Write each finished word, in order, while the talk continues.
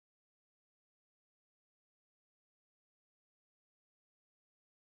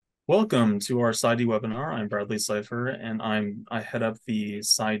Welcome to our PsyD webinar. I'm Bradley Cipher, and I head up the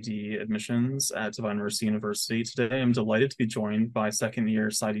PsyD admissions at Divine Mercy University. Today, I'm delighted to be joined by second-year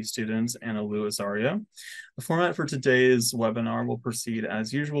PsyD student Ana Lucia Osorio. The format for today's webinar will proceed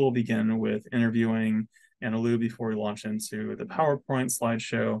as usual. We'll begin with interviewing Ana Lu before we launch into the PowerPoint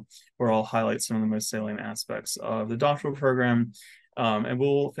slideshow, where I'll highlight some of the most salient aspects of the doctoral program. And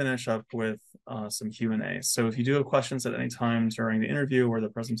we'll finish up with some Q&A. So if you do have questions at any time during the interview or the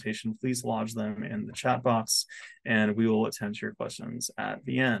presentation, please lodge them in the chat box, and we will attend to your questions at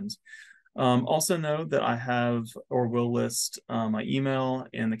the end. Also note that I have or will list my email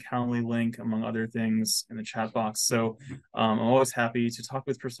and the Calendly link, among other things, in the chat box. So I'm always happy to talk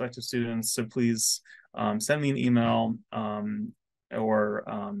with prospective students. So please send me an email or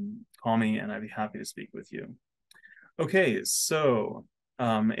call me, and I'd be happy to speak with you. Okay, so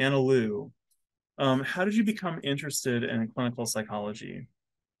Ana Lu, how did you become interested in clinical psychology?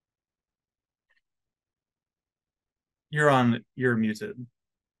 You're muted.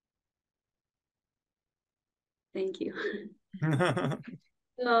 Thank you.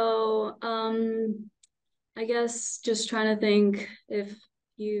 So, I guess just trying to think if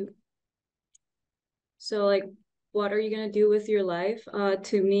you, so like, what are you going to do with your life?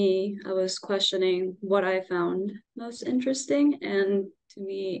 To me, I was questioning what I found most interesting. And to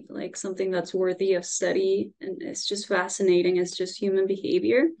me, like something that's worthy of study and it's just fascinating. It's just human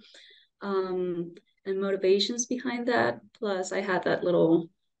behavior and motivations behind that. Plus, I had that little,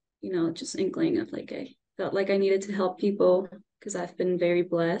 just inkling of like, I felt like I needed to help people because I've been very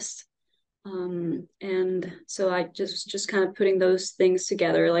blessed. And so I just kind of putting those things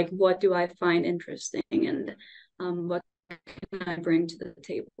together, like what do I find interesting and what can I bring to the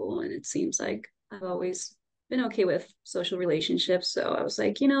table? And it seems like I've always been okay with social relationships. So I was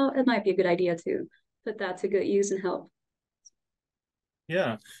like, it might be a good idea to put that to good use and help.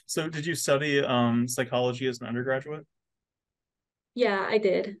 Yeah. So did you study psychology as an undergraduate? Yeah, I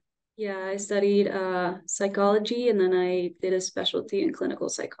did. Yeah, I studied psychology and then I did a specialty in clinical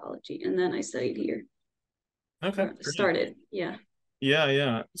psychology and then I studied here Okay, or great. started. Yeah. Yeah,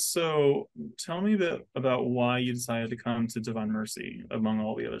 yeah. So tell me a bit about why you decided to come to Divine Mercy among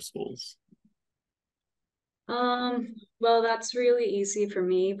all the other schools. Well, that's really easy for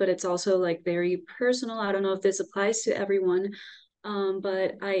me, but it's also like very personal. I don't know if this applies to everyone,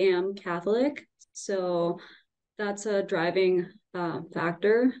 but I am Catholic, so that's a driving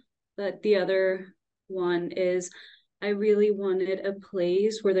factor. But the other one is I really wanted a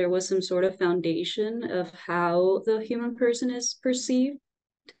place where there was some sort of foundation of how the human person is perceived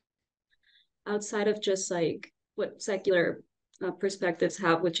outside of just like what secular perspectives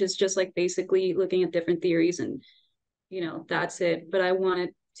have, which is just like basically looking at different theories and that's it. But I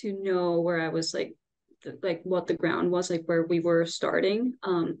wanted to know where I was like what the ground was, like where we were starting.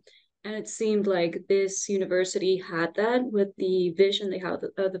 And it seemed like this university had that with the vision they had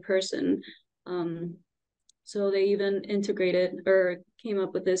of the person. Um, so they even integrated or came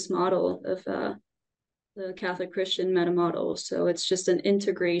up with this model of the Catholic Christian meta model. So it's just an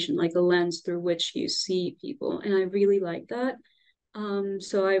integration, like a lens through which you see people. And I really like that.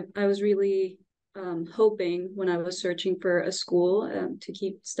 So I was really hoping when I was searching for a school to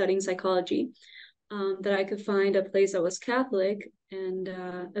keep studying psychology that I could find a place that was Catholic and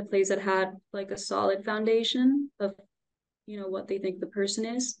a place that had like a solid foundation of what they think the person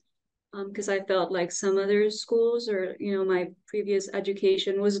is. Because I felt like some other schools or my previous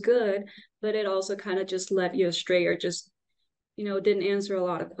education was good, but it also kind of just led you astray or just didn't answer a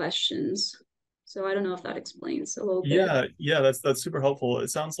lot of questions. So I don't know if that explains a little bit. Yeah, yeah, that's super helpful.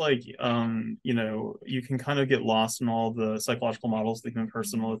 It sounds like you can kind of get lost in all the psychological models, the human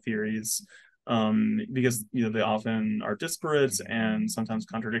personal theories, because they often are disparate and sometimes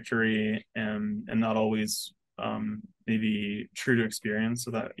contradictory and not always maybe true to experience,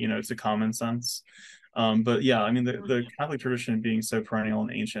 so that it's a common sense. But yeah, I mean the Catholic tradition being so perennial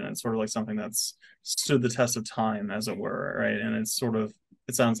and ancient, it's sort of like something that's stood the test of time, as it were, right? And it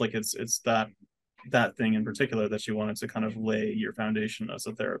sounds like it's that thing in particular that you wanted to kind of lay your foundation as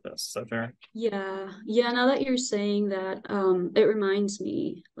a therapist. Is that fair? Yeah, yeah. Now that you're saying that, it reminds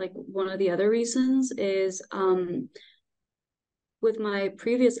me, like one of the other reasons is with my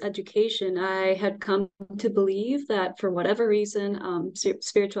previous education, I had come to believe that for whatever reason,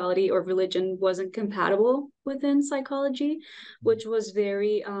 spirituality or religion wasn't compatible within psychology, which was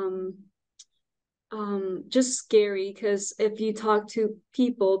very just scary because if you talk to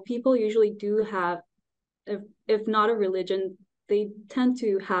people, people usually do have, if not a religion, they tend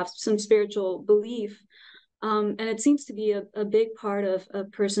to have some spiritual belief. And it seems to be a big part of a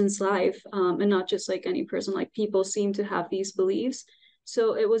person's life, and not just like any person, like people seem to have these beliefs.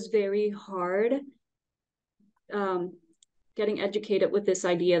 So it was very hard um, getting educated with this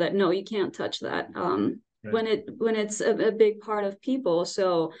idea that no, you can't touch that. Right. When it's a big part of people.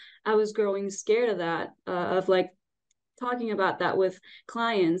 So I was growing scared of that, of like talking about that with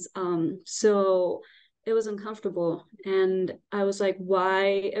clients. So it was uncomfortable. And I was like, why,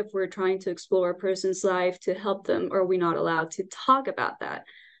 if we're trying to explore a person's life to help them, are we not allowed to talk about that?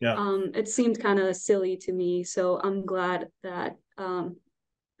 Yeah. It seemed kind of silly to me. So I'm glad that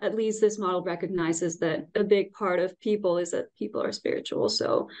at least this model recognizes that a big part of people is that people are spiritual.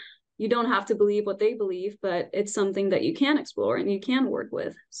 So you don't have to believe what they believe, but it's something that you can explore and you can work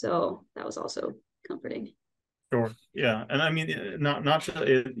with. So that was also comforting. Sure. Yeah. And I mean, not just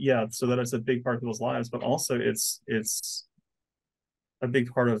it, yeah. So that it's a big part of people's lives, but also it's a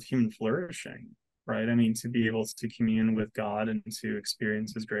big part of human flourishing, right? I mean, to be able to commune with God and to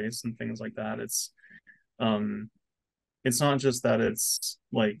experience His grace and things like that. Um, it's not just that it's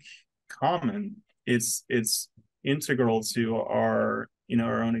like common. It's integral to our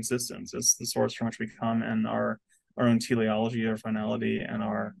our own existence. It's the source from which we come, and our own teleology, our finality, and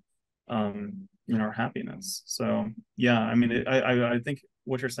our our happiness. So yeah, I mean, I think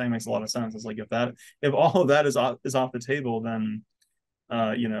what you're saying makes a lot of sense. It's like if all of that is off the table, then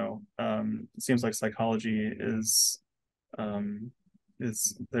it seems like psychology um,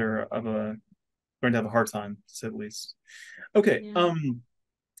 is there of a going to have a hard time, to say the least. Okay. Yeah.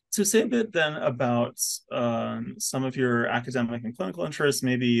 So say a bit then about some of your academic and clinical interests,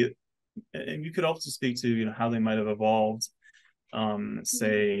 maybe, and you could also speak to how they might have evolved,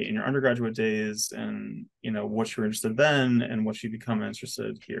 say in your undergraduate days, and what you're interested then and what you become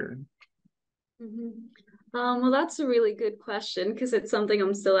interested here. Mm-hmm. Well, that's a really good question because it's something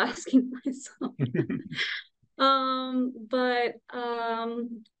I'm still asking myself. But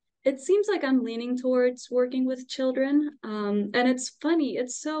it seems like I'm leaning towards working with children. And it's funny,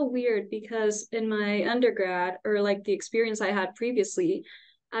 it's so weird because in my undergrad, or like the experience I had previously,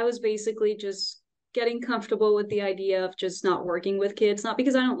 I was basically just getting comfortable with the idea of just not working with kids. Not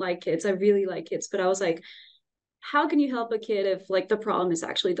because I don't like kids, I really like kids, but I was like, how can you help a kid if like the problem is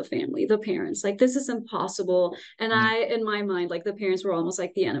actually the family, the parents? Like this is impossible. And Yeah. I, in my mind, like the parents were almost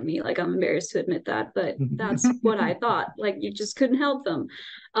like the enemy. Like I'm embarrassed to admit that, but that's what I thought. Like you just couldn't help them.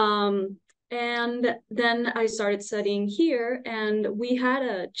 um and then I started studying here, and we had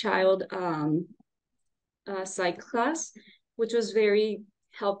a child psych class, which was very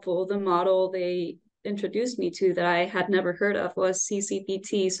helpful. The model they introduced me to that I had never heard of was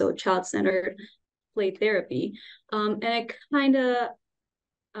CCPT, so child-centered play therapy. And it kind of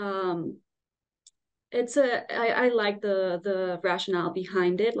um, I like the rationale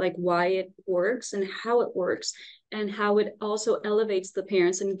behind it, like why it works and how it works, and how it also elevates the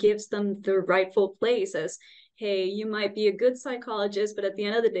parents and gives them the rightful place as, hey, you might be a good psychologist, but at the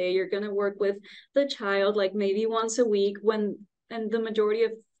end of the day, you're going to work with the child like maybe once a week, when and the majority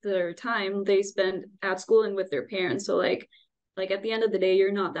of their time they spend at school and with their parents. So like at the end of the day,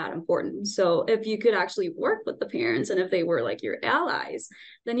 you're not that important. So if you could actually work with the parents, and if they were like your allies,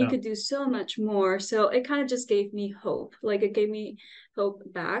 then you Yeah. could do so much more. So it kind of just gave me hope. Like it gave me hope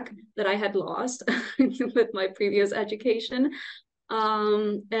back that I had lost with my previous education.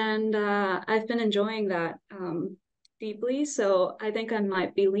 And I've been enjoying that deeply. So I think I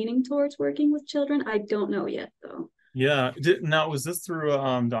might be leaning towards working with children. I don't know yet, though. Yeah. Now, was this through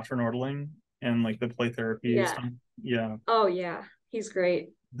Dr. Nordling and like the play therapy Yeah. stuff? Yeah. Oh, yeah. He's great.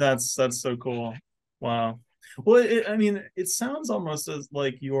 That's so cool. Wow. Well, I mean, it sounds almost as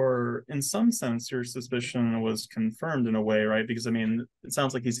like in some sense, your suspicion was confirmed in a way, right? Because I mean, it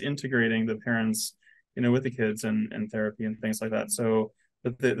sounds like he's integrating the parents, with the kids and therapy and things like that. So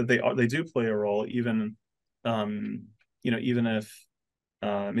that they do play a role, even, um, even if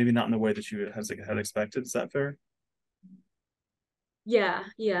maybe not in the way that you had expected. Is that fair? Yeah,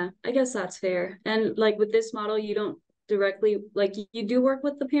 yeah, I guess that's fair. And like with this model, you don't directly like you do work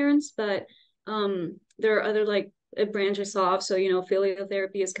with the parents, but there are other like it branches off. So, filial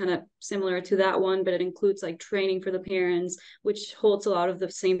therapy is kind of similar to that one, but it includes like training for the parents, which holds a lot of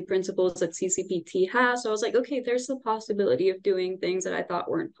the same principles that CCPT has. So I was like, okay, there's the possibility of doing things that I thought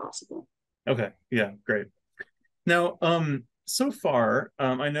weren't possible. Okay. Yeah. Great. Now, so far,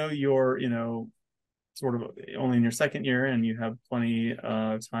 I know you're, sort of only in your second year and you have plenty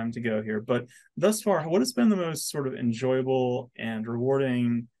of time to go here. But thus far, what has been the most sort of enjoyable and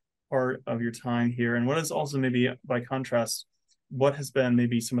rewarding part of your time here? And what is also maybe by contrast, what has been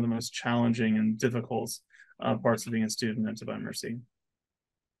maybe some of the most challenging and difficult parts of being a student at Divine Mercy?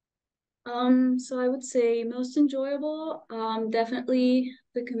 So I would say most enjoyable, definitely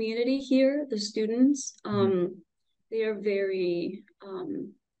the community here, the students. Mhm. they are very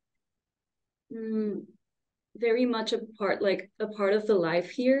mm, very much a part of the life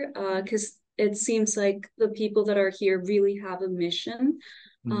here, because it seems like the people that are here really have a mission,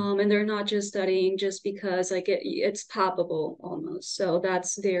 Mm. and they're not just studying just because like it's palpable almost. So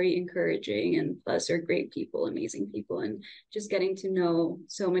that's very encouraging, and plus they're great people, amazing people, and just getting to know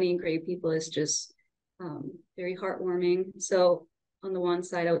so many great people is just very heartwarming. So on the one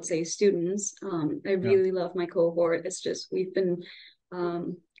side, I would say students. I Yeah. really love my cohort. It's just we've been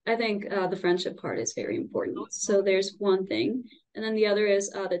um, I think the friendship part is very important. So there's one thing. And then the other is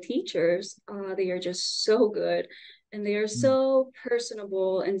the teachers. They are just so good. And they are Mm. so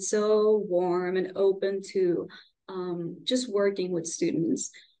personable and so warm and open to just working with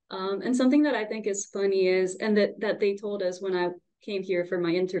students. And something that I think is funny is, and that they told us when I came here for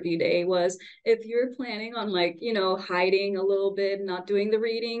my interview day was, if you're planning on like, hiding a little bit, not doing the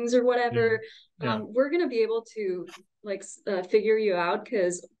readings or Yeah. whatever, Yeah. we're going to be able to like figure you out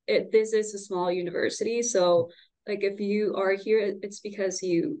because this is a small university. So like if you are here, it's because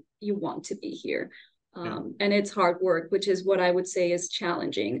you want to be here. Yeah. And it's hard work, which is what I would say is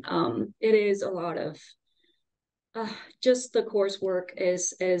challenging. It is a lot of uh, just the coursework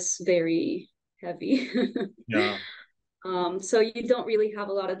is very heavy. Yeah. So you don't really have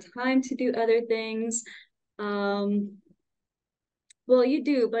a lot of time to do other things. Um, well, you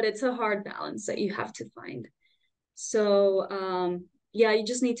do, but it's a hard balance that you have to find. So, yeah, you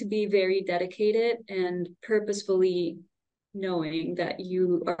just need to be very dedicated and purposefully knowing that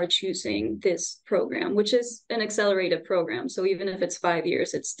you are choosing this program, which is an accelerated program. So even if it's 5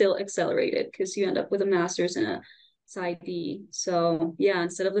 years, it's still accelerated because you end up with a master's and a PsyD. So yeah,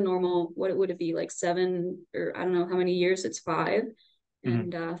 instead of the normal, what would it be like 7 or I don't know how many years, it's 5,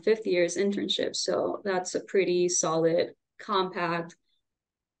 Mhm. and fifth year is internship. So that's a pretty solid, compact,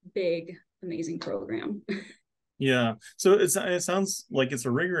 big, amazing program. Yeah. So it sounds like it's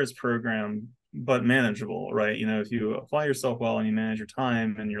a rigorous program, but manageable, right? You know, if you apply yourself well and you manage your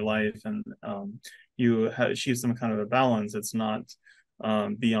time and your life and achieve some kind of a balance, it's not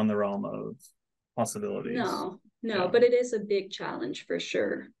beyond the realm of possibilities. No, no, Yeah. but it is a big challenge for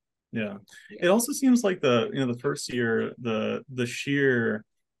sure. Yeah. It Yeah. also seems like the first year, the sheer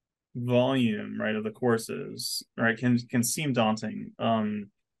volume, right, of the courses, right, can seem daunting.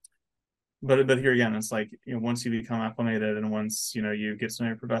 But here again, it's like, once you become acclimated and once you get to know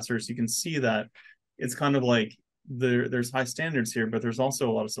your professors, you can see that it's kind of like there's high standards here, but there's also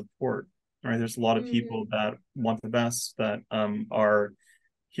a lot of support, right? There's a lot of people Mm-hmm. that want the best, that are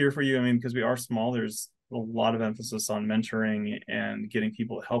here for you. I mean, because we are small, there's a lot of emphasis on mentoring and getting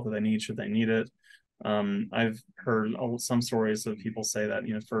people the help that they need should they need it. I've heard some stories of people say that,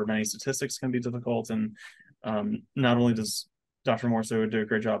 for many, statistics can be difficult, and not only does Dr. Morso do a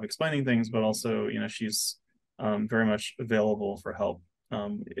great job explaining things, but also, she's very much available for help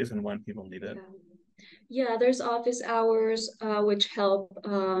if and when people need it. Yeah. Yeah, there's office hours, which help.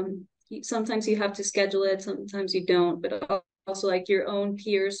 Sometimes you have to schedule it, sometimes you don't, but also like your own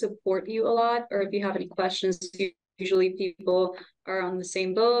peers support you a lot. Or if you have any questions, usually people are on the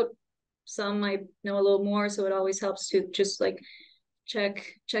same boat. Some might know a little more, so it always helps to just like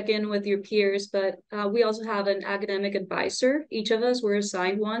check in with your peers. But we also have an academic advisor. Each of us, we're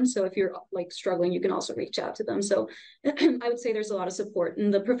assigned one, so if you're like struggling, you can also reach out to them. So I would say there's a lot of support,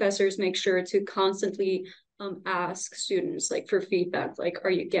 and the professors make sure to constantly ask students like for feedback, like, are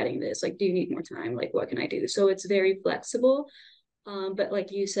you getting this, like, do you need more time, like what can I do? So it's very flexible, but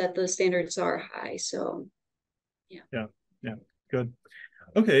like you said, the standards are high. So yeah. Yeah, yeah, good.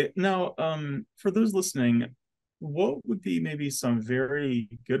 Okay, now, for those listening, what would be maybe some very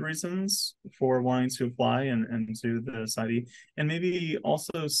good reasons for wanting to apply and to the PsyD, and maybe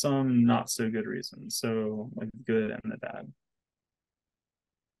also some not so good reasons, so like the good and the bad?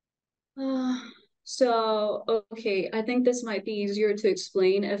 Uh, okay, I think this might be easier to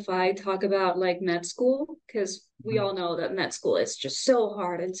explain if I talk about like med school, because we Mhm. all know that med school is just so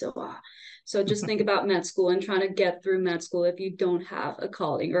hard and so just think about med school and trying to get through med school if you don't have a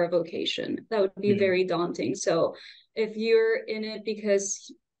calling or a vocation. That would be Yeah, very daunting. So if you're in it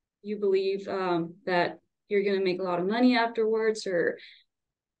because you believe that you're going to make a lot of money afterwards, or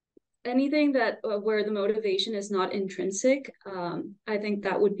anything that where the motivation is not intrinsic, I think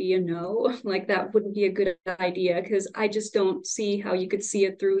that would be a no. Like that wouldn't be a good idea, because I just don't see how you could see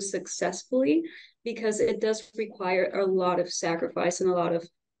it through successfully, because it does require a lot of sacrifice and a lot of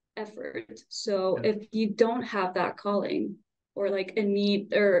effort. So yeah, if you don't have that calling, or like a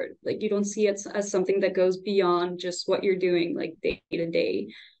need, or like you don't see it as something that goes beyond just what you're doing like day to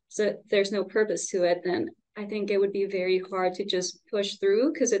day, so there's no purpose to it, then I think it would be very hard to just push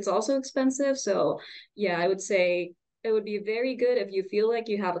through, because it's also expensive. So yeah, I would say it would be very good if you feel like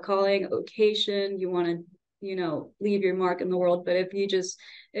you have a calling, a vocation, you want to, leave your mark in the world. But if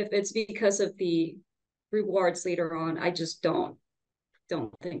it's because of the rewards later on, I just don't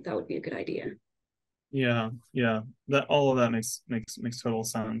think that would be a good idea. Yeah, yeah. That all of that makes total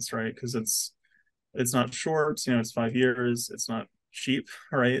sense, right? Because it's not short, it's 5 years, it's not cheap,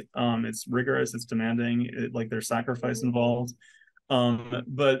 right? It's rigorous, it's demanding, like there's sacrifice involved.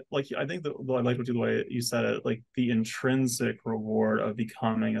 But like I think I like the way you said it, like the intrinsic reward of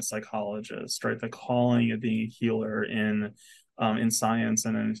becoming a psychologist, right? The calling of being a healer in science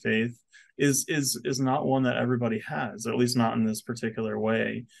and in faith is not one that everybody has, or at least not in this particular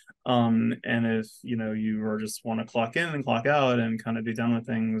way. And if you are just want to clock in and clock out and kind of be done with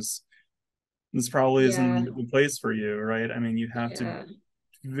things, this probably Yeah, isn't the place for you, right? I mean, you have to yeah.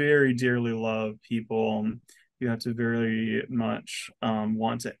 very dearly love people. You have to very much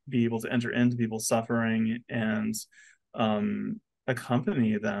want to be able to enter into people's suffering and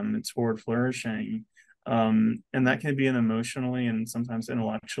accompany them toward flourishing. And that can be an emotionally and sometimes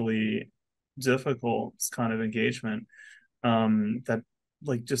intellectually difficult kind of engagement that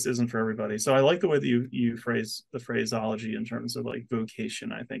like just isn't for everybody. So I like the way that you phrase the phraseology in terms of like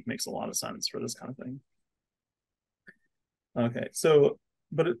vocation. I think makes a lot of sense for this kind of thing. Okay, so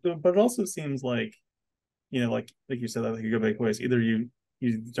but it also seems like like you said that like you go both ways. Either you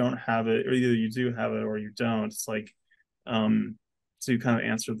don't have it, or either you do have it, or you don't. It's like so you kind of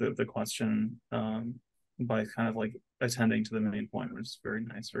answer the question by kind of like attending to the main point, which is very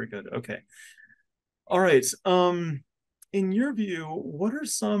nice, very good. Okay, all right. In your view, what are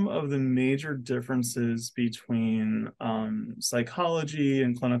some of the major differences between psychology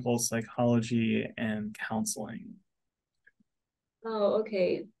and clinical psychology and counseling? Oh,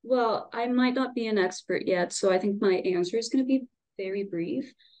 okay. Well, I might not be an expert yet, so I think my answer is going to be very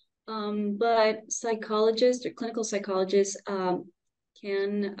brief. But psychologists or clinical psychologists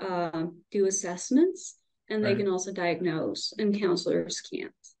can do assessments, and they Right. can also diagnose, and counselors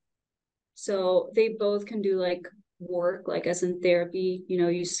can't. So they both can do like work, like as in therapy.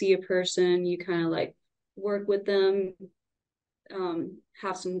 You see a person, you kind of like work with them,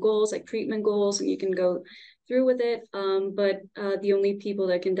 have some goals, like treatment goals, and you can go through with it. But the only people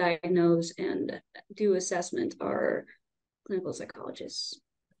that can diagnose and do assessment are clinical psychologists.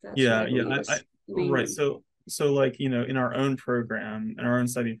 That's what Yeah, I yeah. believe I is the main right. one. So like, in our own program, in our own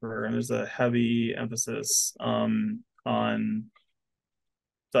study program, there's a heavy emphasis on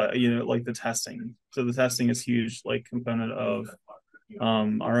the, like the testing. So the testing is huge, like component of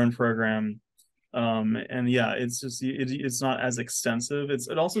our own program. And yeah, it's just it's not as extensive.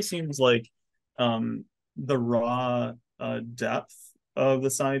 It also seems like the raw depth of the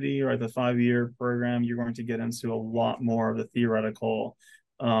PsyD, right, the 5 year program, you're going to get into a lot more of the theoretical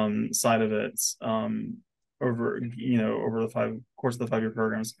side of it over the course of the 5 year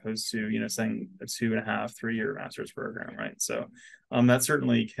program, as opposed to saying a 2.5 3 year master's program, right? So that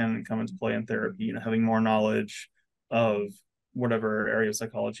certainly can come into play in therapy. Having more knowledge of whatever area of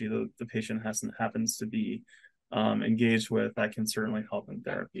psychology the patient happens to be engaged with, that can certainly help in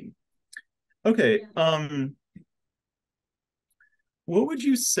therapy. Okay, Yeah. what would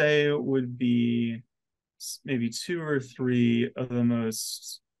you say would be maybe two or three of the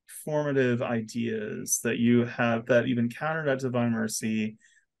most formative ideas that you've encountered at Divine Mercy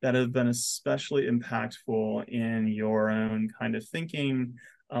that have been especially impactful in your own kind of thinking,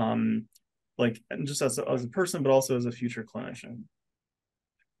 like just as a person, but also as a future clinician?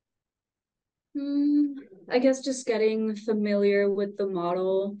 Hmm, I guess just getting familiar with the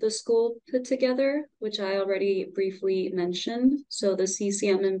model the school put together, which I already briefly mentioned. So the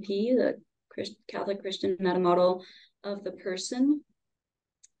CCMMP, the Catholic Christian Meta Model of the person,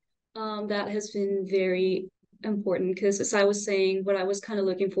 that has been very important because, as I was saying, what I was kind of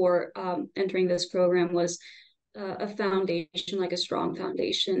looking for entering this program was a foundation, like a strong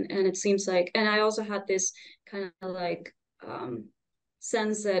foundation. And it seems like, and I also had this kind of like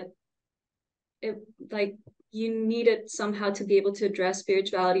sense that it like you needed somehow to be able to address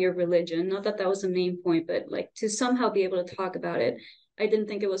spirituality or religion. Not that that was the main point, but like to somehow be able to talk about it. I didn't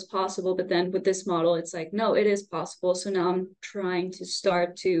think it was possible, but then with this model, it's like, no, it is possible. So now I'm trying to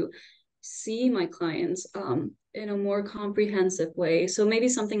start to see my clients in a more comprehensive way. So maybe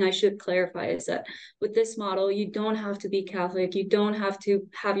something I should clarify is that with this model, you don't have to be Catholic. You don't have to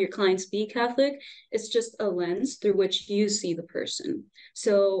have your clients be Catholic. It's just a lens through which you see the person.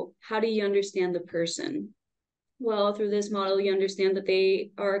 So, how do you understand the person? Well, through this model, you understand that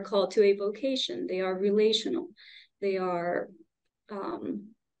they are called to a vocation, they are relational, they are, um,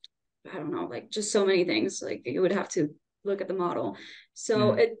 I don't know, like just so many things. Like you would have to look at the model.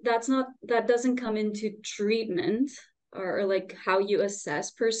 So Mm, that doesn't come into treatment. or like how you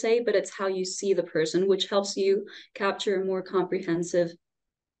assess per se, but it's how you see the person, which helps you capture a more comprehensive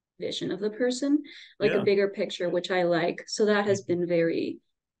vision of the person, like a Yeah. bigger picture, which I like. So that has been very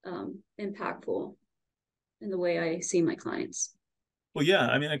impactful in the way I see my clients. Well, yeah,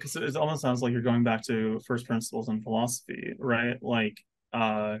 I mean, because it almost sounds like you're going back to first principles in philosophy, right? Like,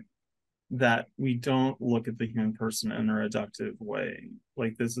 uh, that we don't look at the human person in a reductive way.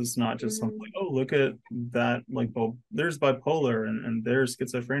 Like, this is not just something like, Mm-hmm. oh, look at that, like, well, there's bipolar and there's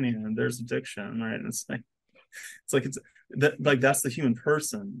schizophrenia and there's addiction, right? And it's that like that's the human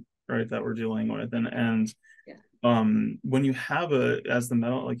person, right, that we're dealing with, and Yeah, when you have a as the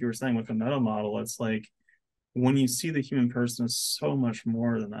meta, like you were saying with the meta model, it's like when you see the human person is so much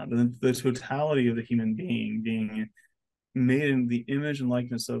more than that. The totality of the human being made in the image and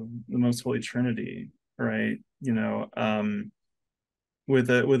likeness of the most holy Trinity, right? With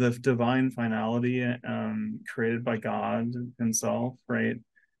a divine finality, created by God Himself, right?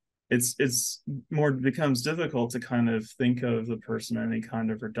 It's more becomes difficult to kind of think of the person in any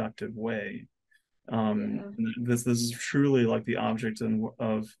kind of reductive way. yeah, This is truly like the object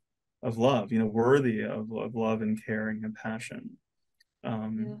of love, worthy of love and care and compassion. yeah.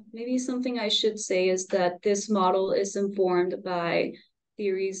 Um, Maybe something I should say is that this model is informed by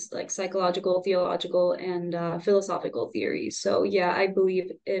theories like psychological, theological, and philosophical theories. So yeah, I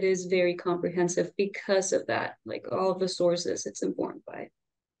believe it is very comprehensive because of that. Like all of the sources it's informed by.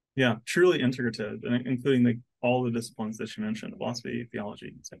 yeah, truly integrative, and including all the disciplines that you mentioned: philosophy,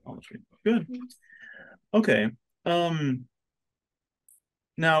 theology, psychology. Good. Okay. Um,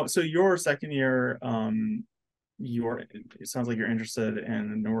 Now, so your second year, it sounds like you're interested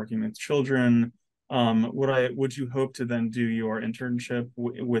in working with children. Would you hope to then do your internship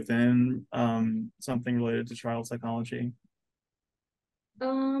within something related to child psychology?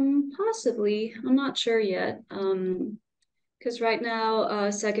 Possibly. I'm not sure yet. Because right now,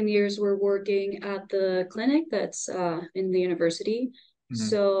 second years we're working at the clinic that's in the university. Mhm.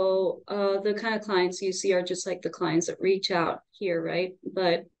 So the kind of clients you see are just like the clients that reach out here, right?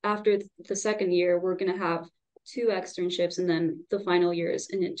 But after the second year, we're gonna have two externships, and then the final year is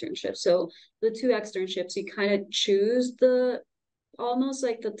an internship. So the two externships, you kind of choose the almost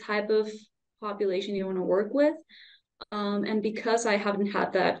like the type of population you want to work with. And because I haven't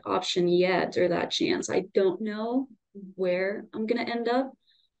had that option yet or that chance, I don't know where I'm going to end up.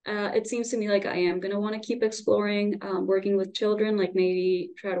 It seems to me like I am going to want to keep exploring working with children, like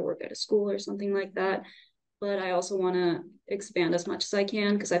maybe try to work at a school or something like that. But I also want to expand as much as I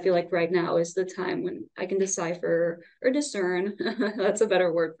can because I feel like right now is the time when I can decipher or discern, that's a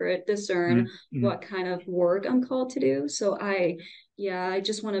better word for it, discern Mhm. what kind of work I'm called to do. So yeah, I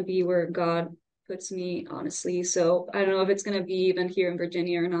just want to be where God puts me, honestly. So I don't know if it's going to be even here in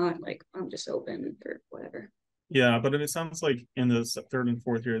Virginia or not. Like, I'm just open for whatever. Yeah, but it sounds like in the third and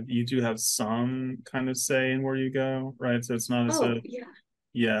fourth year, you do have some kind of say in where you go, right? So it's not as Oh, if, yeah.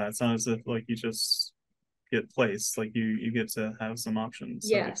 yeah, it's not as if like you just get placed, like you get to have some options.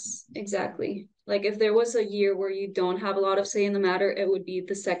 So Yes, exactly. Like, if there was a year where you don't have a lot of say in the matter, it would be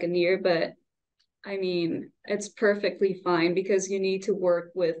the second year. But I mean, it's perfectly fine because you need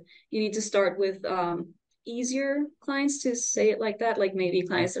to start with easier clients to say it like that, like maybe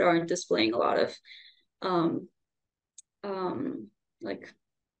clients that aren't displaying a lot of um, um, like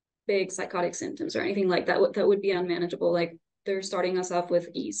big psychotic symptoms or anything like that. That would be unmanageable. Like they're starting us off with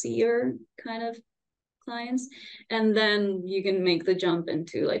easier kind of clients, and then you can make the jump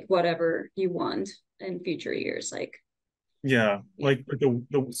into like whatever you want in future years. Like, yeah, yeah. like the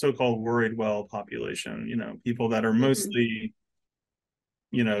so-called worried well population, people that are Mm-hmm. mostly,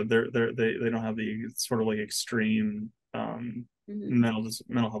 they don't have the sort of like extreme Mm-hmm.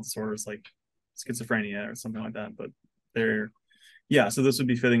 mental health disorders like schizophrenia or something like that, but they're yeah, so this would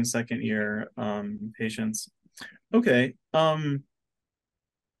be fitting second year patients. Okay.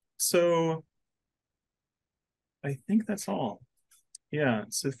 So I think that's all. Yeah,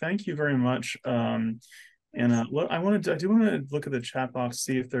 so thank you very much. And I do want to look at the chat box,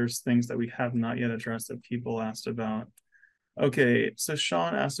 see if there's things that we have not yet addressed that people asked about. Okay, so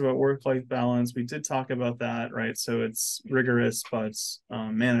Sean asked about work-life balance. We did talk about that, right? So it's rigorous but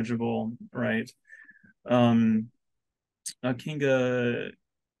manageable, right? Um, Kinga,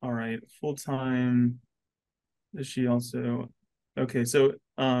 all right, full-time. Is she also okay? So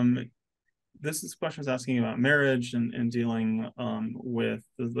this is questions asking about marriage and dealing with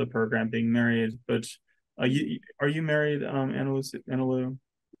the program being married, but Mm-hmm. are you married, Anna Lou?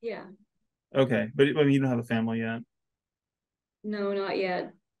 Yeah. Okay, but I mean, you don't have a family yet. No, not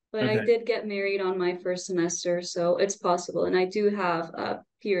yet. But I Okay. did get married on my first semester, so it's possible. And I do have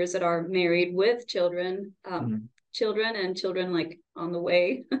peers that are married with children. Mhm. children and children like on the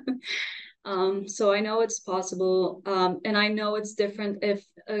way. So I know it's possible. And I know it's different if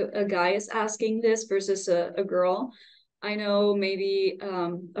a guy is asking this versus a girl. I know maybe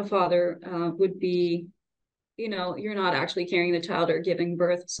a father would be, you know, you're not actually carrying the child or giving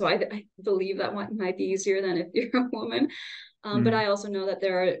birth. So I believe that one might be easier than if you're a woman. But Mm. I also know that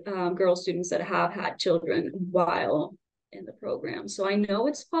there are girl students that have had children while in the program. So I know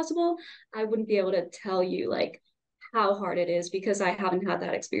it's possible. I wouldn't be able to tell you like how hard it is because I haven't had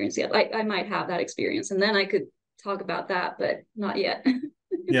that experience yet. I might have that experience and then I could talk about that, but not yet.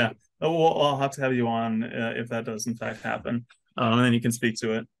 Yeah. Oh, well, I'll have to have you on if that does in fact happen, and then you can speak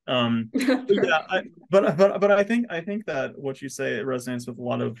to it. But yeah, Perfect. but I think that what you say it resonates with a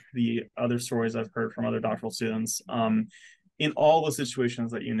lot of the other stories I've heard from other doctoral students. In all the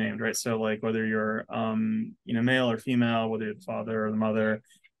situations that you named, right? So like whether you're male or female, whether you're the father or the mother,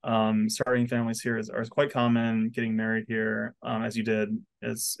 starting families here is quite common. Getting married here, as you did,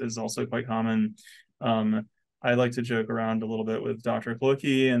 is also quite common. Um, I like to joke around a little bit with Dr.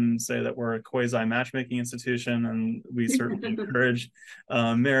 Klucky and say that we're a quasi matchmaking institution, and we certainly encourage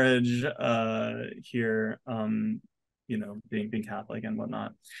marriage here. Being Catholic and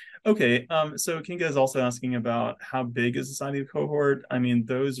whatnot. Okay, so Kinga is also asking about how big is the Psy.D cohort. I mean,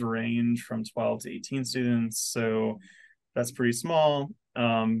 those range from 12 to 18 students, so that's pretty small,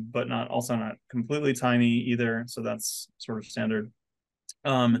 but not completely tiny either. So that's sort of standard.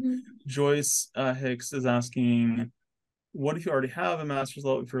 Um, Joyce Hicks is asking, what if you already have a master's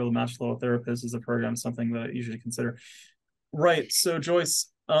level? For a master's level therapist, is the program something that you should consider? Right. So Joyce,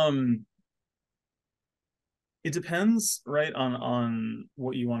 it depends, right, on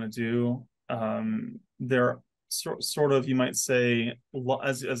what you want to do. There sort of, you might say,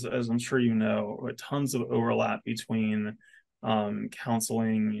 as I'm sure you know, tons of overlap between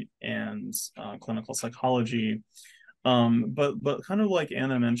counseling and clinical psychology. But kind of like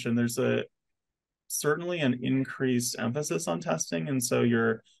Anna mentioned, there's a certainly an increased emphasis on testing, and so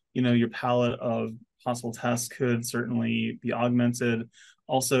your palette of possible tests could certainly be augmented.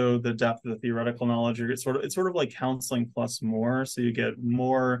 Also, the depth of the theoretical knowledge, it's sort of like counseling plus more. So you get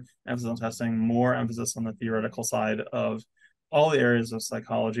more emphasis on testing, more emphasis on the theoretical side of all the areas of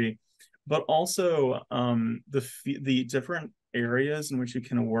psychology, but also the different areas in which you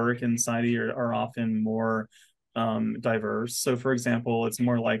can work in PsyD are often more diverse. So, for example, it's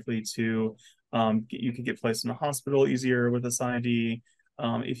more likely to you could get placed in a hospital easier with a PsyD.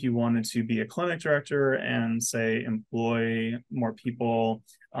 If you wanted to be a clinic director and say employ more people,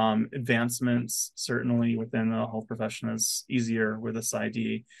 advancements certainly within the health profession is easier with a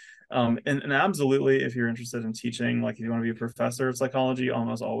PsyD. And absolutely, if you're interested in teaching, like if you want to be a professor of psychology,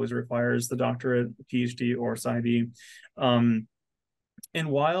 almost always requires the doctorate, PhD, or PsyD. And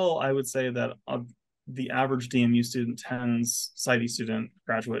while I would say that the average DMU student PsyD student,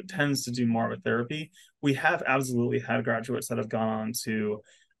 graduate tends to do more of a therapy, we have absolutely had graduates that have gone on to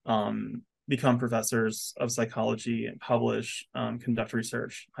become professors of psychology and publish, conduct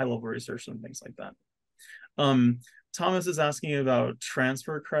research, high level research, and things like that. Thomas is asking about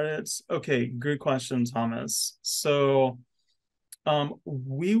transfer credits. Okay, good question, Thomas. So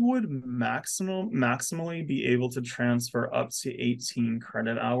we would maximally be able to transfer up to 18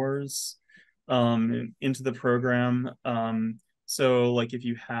 credit hours into the program. So like if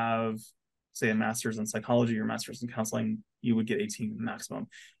you have, say, a master's in psychology or master's in counseling, you would get 18 maximum.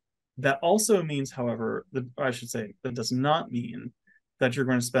 That also means, however, I should say, that does not mean that you're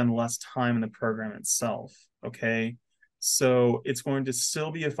going to spend less time in the program itself. Okay. So it's going to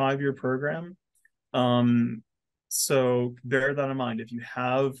still be a 5-year program. Um, so bear that in mind. If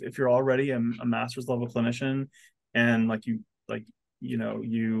you're already a master's level clinician and you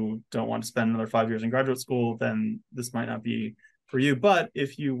don't want to spend another 5 years in graduate school, then this might not be for you. But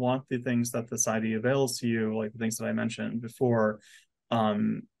if you want the things that the PsyD avails to you, like the things that I mentioned before,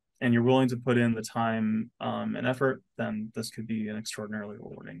 um, and you're willing to put in the time and effort, then this could be an extraordinarily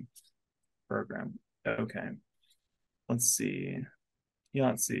rewarding program. Okay, let's see.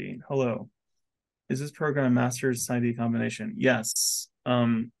 Yahtzee, hello. Is this program a master's PsyD combination? Yes.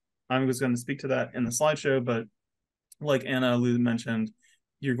 I was going to speak to that in the slideshow, but like Anna mentioned,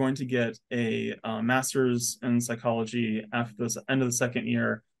 you're going to get a master's in psychology after the end of the second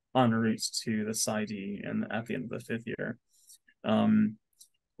year en route to the PsyD and at the end of the fifth year.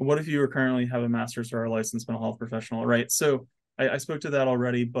 What if you currently have a master's or a licensed mental health professional? Right. So I spoke to that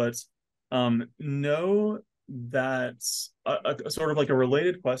already, but know that a sort of like a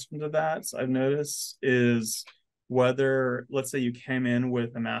related question to that I've noticed is whether, let's say, you came in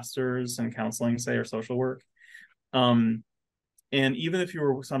with a master's in counseling, say, or social work, and even if you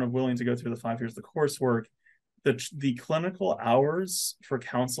were sort of willing to go through the 5 years of the coursework, the clinical hours for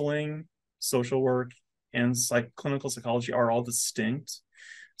counseling, social work, and clinical psychology are all distinct.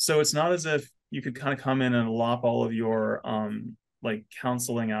 So it's not as if you could kind of come in and lop all of your like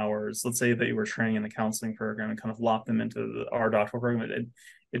counseling hours. Let's say that you were training in the counseling program and kind of lop them into our doctoral program.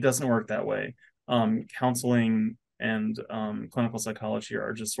 It doesn't work that way. Counseling and clinical psychology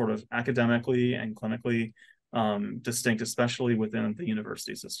are just sort of academically and clinically distinct, especially within the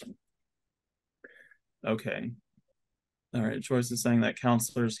university system. Okay. All right. Joyce is saying that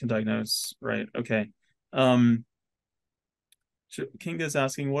counselors can diagnose, right? Okay. Um, Kinga is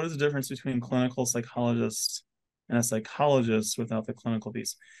asking, what is the difference between clinical psychologists and a psychologist without the clinical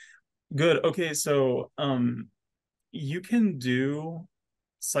piece? Good. Okay. So you can do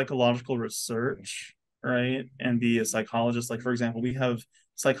psychological research, right? And be a psychologist. Like, for example, we have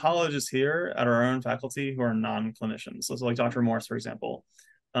psychologists here at our own faculty who are non-clinicians. So like Dr. Morse, for example,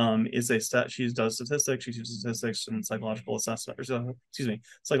 is a she does statistics, she teaches statistics and psychological assessment, or excuse me,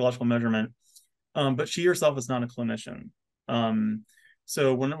 psychological measurement. But she herself is not a clinician.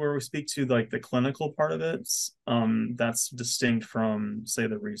 So whenever we speak to like the clinical part of it, that's distinct from, say,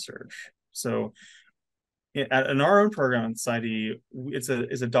 the research. So in our own program at PsyD, it's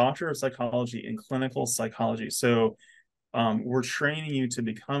a doctor of psychology in clinical psychology. So we're training you to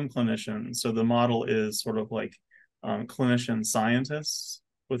become clinicians. So the model is sort of like clinician scientists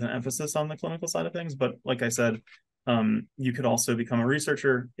with an emphasis on the clinical side of things. But like I said, you could also become a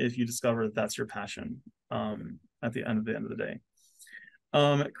researcher if you discover that that's your passion at the end of the day.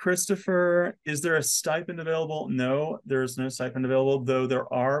 Christopher, is there a stipend available? No, there's no stipend available, though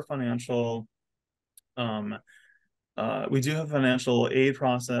there are financial we do have a financial aid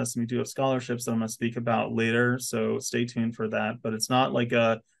process, and we do have scholarships that I'm going to speak about later. So stay tuned for that. But it's not like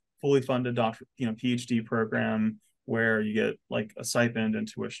a fully funded PhD program where you get like a stipend and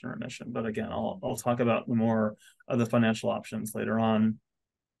tuition or admission. But again, I'll talk about more of the financial options later on.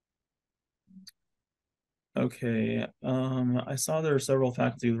 Okay, I saw there are several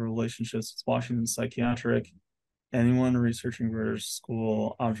faculty with relationships with Washington Psychiatric, anyone researching British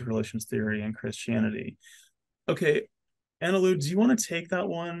school, object relations theory, and Christianity. Okay, Ana Lu, do you want to take that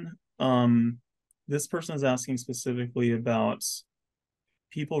one? This person is asking specifically about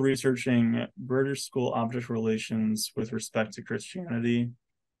people researching British school object relations with respect to Christianity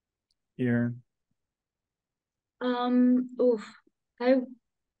here. Oof, I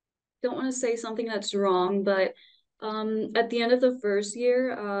don't want to say something that's wrong, but at the end of the first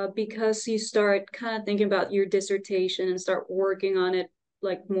year, because you start kind of thinking about your dissertation and start working on it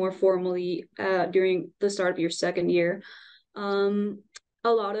like more formally during the start of your second year, a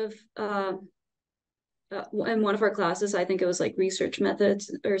lot of in one of our classes, I think it was like research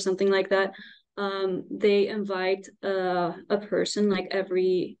methods or something like that. They invite a person like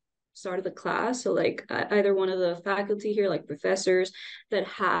every start of the class. So like either one of the faculty here, like professors that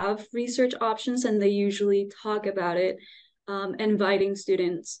have research options, and they usually talk about it, inviting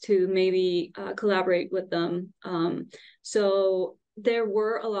students to maybe collaborate with them. So there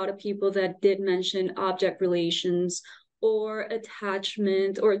were a lot of people that did mention object relations or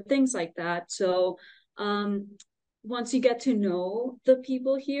attachment or things like that. So um, once you get to know the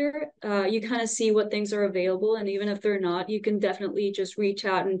people here, you kind of see what things are available. And even if they're not, you can definitely just reach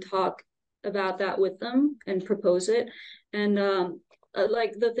out and talk about that with them and propose it. And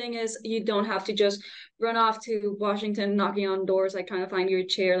like the thing is, you don't have to just run off to Washington knocking on doors, like trying to find your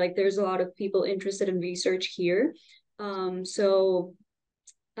chair. Like there's a lot of people interested in research here. So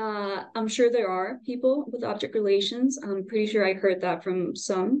I'm sure there are people with object relations. I'm pretty sure I heard that from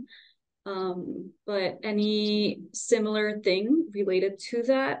some. But any similar thing related to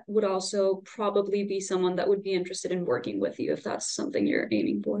that would also probably be someone that would be interested in working with you if that's something you're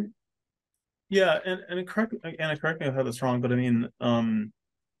aiming for. Yeah, correct me if I have this wrong, but I mean,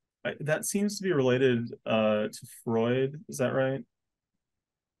 that seems to be related to Freud. Is that right?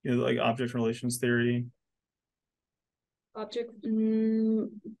 Like object relations theory. Object,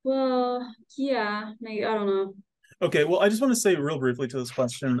 well, yeah, maybe, I don't know. Okay, well, I just want to say real briefly to this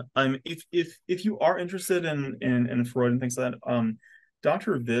question. If you are interested in Freud and things like that,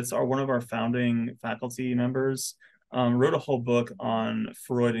 Dr. Vitz, one of our founding faculty members, wrote a whole book on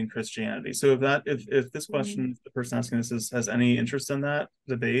Freud and Christianity. So if this question, the person asking this has any interest in that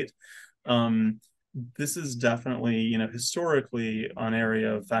debate, um, this is definitely, historically an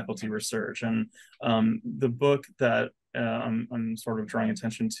area of faculty research. And the book that I'm sort of drawing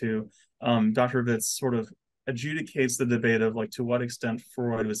attention to, Dr. Vitz sort of adjudicates the debate of like to what extent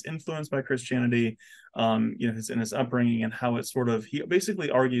Freud was influenced by Christianity, in his upbringing, and how it sort of, he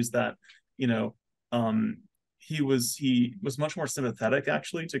basically argues that, you know, um, he was much more sympathetic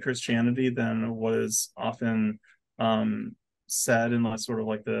actually to Christianity than what is often um, said in like sort of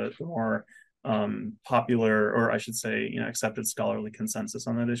like the more popular, or I should say, accepted scholarly consensus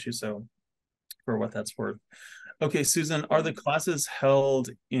on that issue. So for what that's worth. Okay, Susan, are the classes held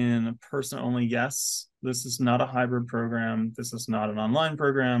in person only? Yes. This is not a hybrid program. This is not an online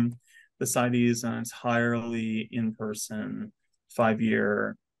program. The PsyD is an entirely in-person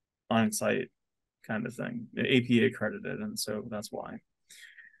 5-year on-site kind of thing, APA accredited, and so that's why.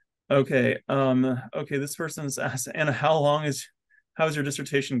 Okay, okay, this person's asked, Anna, how's your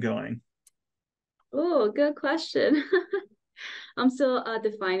dissertation going? Oh, good question. I'm still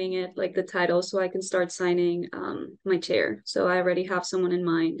defining it, like the title, so I can start signing my chair. So I already have someone in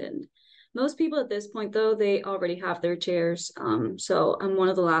mind, and most people at this point, though, they already have their chairs. So I'm one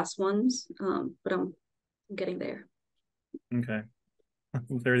of the last ones, but I'm getting there. Okay,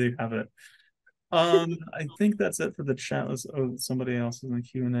 there you have it. I think that's it for the chat. Oh, somebody else is in the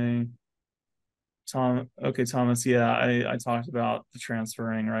Q&A. Okay, Thomas, yeah, I talked about the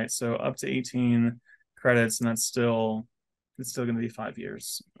transferring, right? So up to 18 credits, and it's still going to be 5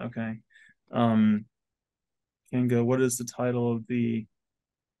 years. Okay. Kinga, what is the title of the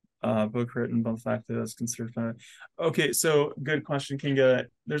book written by the fact that it's considered fun? Okay, so good question, Kinga.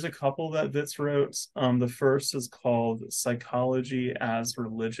 There's a couple that Vitz wrote. The first is called Psychology as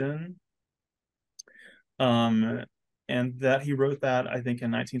Religion. Um, and that he wrote that, I think,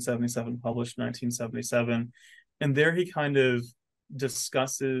 in 1977, published in 1977. And there he kind of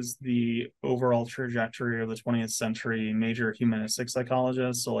discusses the overall trajectory of the 20th century major humanistic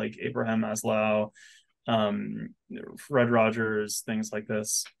psychologists, so like Abraham Maslow, um, Fred Rogers, things like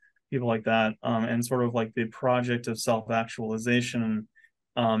this, people like that, and sort of like the project of self-actualization,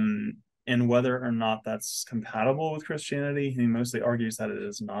 um, and whether or not that's compatible with Christianity. He mostly argues that it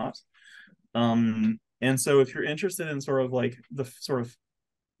is not. And so if you're interested in sort of like the sort of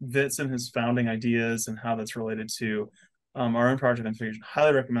Witz and his founding ideas and how that's related to our own project investigation,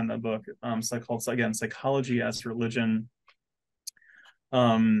 highly recommend that book. Called, again, Psychology as Religion.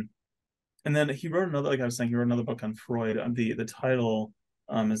 Um, and then he wrote another, like I was saying, he wrote another book on Freud. The title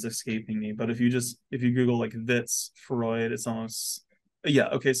is escaping me, but if you Google like Witz Freud, it's almost, yeah,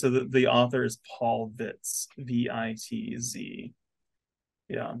 okay. So the author is Paul Witz, Vitz.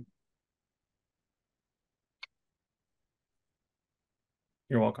 Yeah,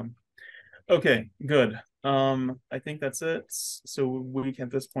 you're welcome. Okay, good. I think that's it. So we can,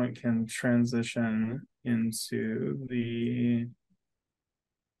 at this point, can transition into the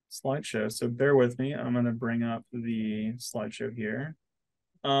slideshow. So bear with me. I'm going to bring up the slideshow here.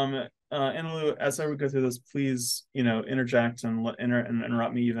 Anna, as I would go through this, please, interject and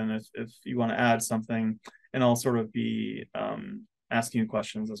interrupt me even if you want to add something, and I'll sort of be asking you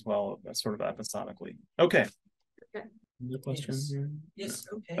questions as well, sort of episodically. Okay. Okay. The question Yes. here? Yes,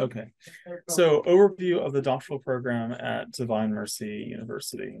 okay. Okay. So overview of the doctoral program at Divine Mercy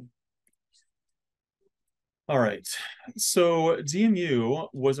University. All right. So DMU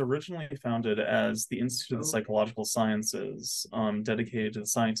was originally founded as the Institute of the Psychological Sciences, dedicated to the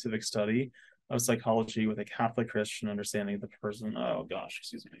scientific study of psychology with a Catholic Christian understanding of the person. Oh gosh,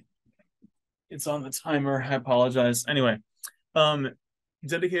 excuse me. It's on the timer. I apologize. Anyway, um,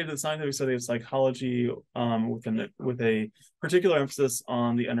 dedicated to the scientific study of psychology, with a particular emphasis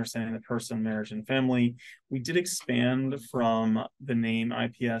on the understanding of the person, marriage, and family. We did expand from the name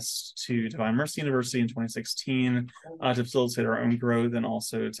IPS to Divine Mercy University in 2016 to facilitate our own growth and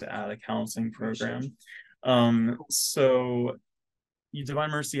also to add a counseling program. So Divine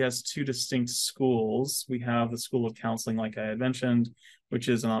Mercy has two distinct schools. We have the School of Counseling, like I had mentioned, which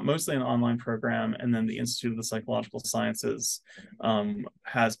is mostly an online program, and then the Institute of the Psychological Sciences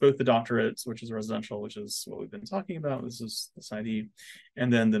has both the doctorates, which is residential, which is what we've been talking about. This is the PsyD,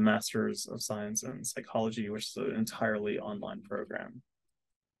 and then the Masters of Science in Psychology, which is an entirely online program.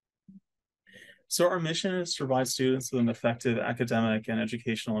 So our mission is to provide students with an effective academic and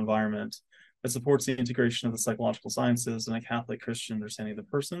educational environment that supports the integration of the psychological sciences and a Catholic Christian understanding of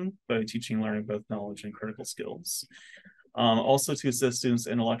the person by teaching and learning both knowledge and critical skills. Also to assist students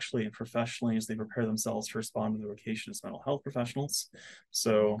intellectually and professionally as they prepare themselves to respond to the vocation as mental health professionals.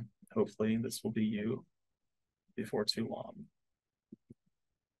 So hopefully this will be you before too long.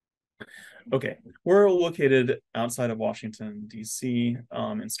 Okay, we're located outside of Washington, D.C.,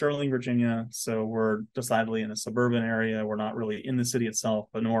 in Sterling, Virginia. So we're decidedly in a suburban area. We're not really in the city itself,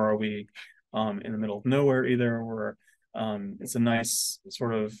 but nor are we in the middle of nowhere either. It's a nice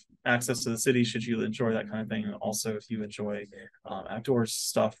sort of access to the city should you enjoy that kind of thing. And also, if you enjoy outdoor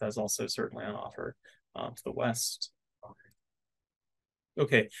stuff, that's also certainly on offer to the west.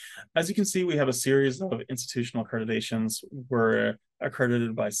 Okay, as you can see, we have a series of institutional accreditations. We're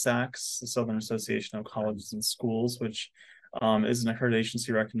accredited by SACS, the Southern Association of Colleges and Schools, which is an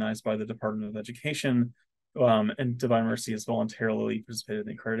accreditation recognized by the Department of Education. And Divine Mercy has voluntarily participated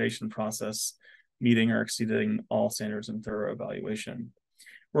in the accreditation process, meeting or exceeding all standards and thorough evaluation.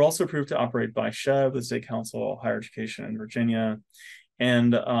 We're also approved to operate by SHEV, the State Council of Higher Education in Virginia,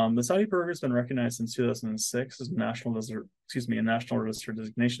 and the Psy.D program has been recognized since 2006 as a national register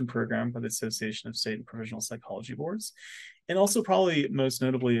designation program by the Association of State and Provisional Psychology Boards. And also probably most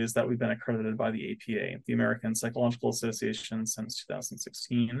notably is that we've been accredited by the APA, the American Psychological Association, since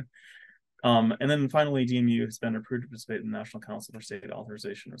 2016. And then finally, DMU has been approved to participate in the National Council for State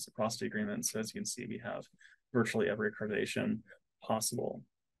Authorization Reciprocity Agreements. So as you can see, we have virtually every accreditation possible.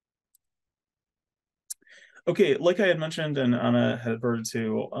 Okay, like I had mentioned and Anna had adverted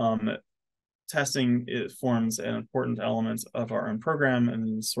to, testing it forms an important element of our own program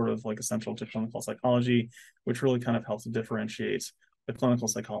and is sort of like essential to clinical psychology, which really kind of helps to differentiate the clinical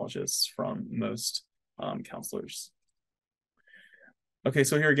psychologists from most counselors. Okay,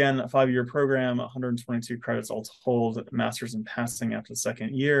 so here again, a 5-year program, 122 credits all told, master's in passing after the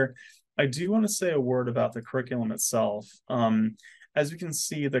second year. I do want to say a word about the curriculum itself. As you can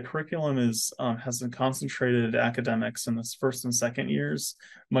see, the curriculum has some concentrated academics in this first and second years,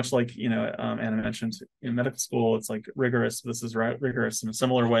 much like Anna mentioned in medical school. It's like rigorous. This is rigorous in a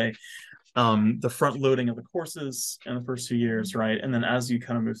similar way. The front loading of the courses in the first 2 years, right, and then as you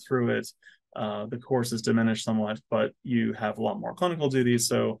kind of move through it, the courses diminish somewhat, but you have a lot more clinical duties.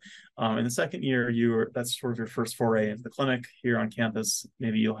 So in the second year, that's sort of your first foray into the clinic here on campus.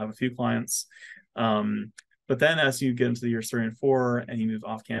 Maybe you'll have a few clients. But then as you get into the years 3 and 4 and you move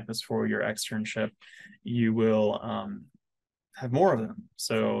off campus for your externship, you will have more of them.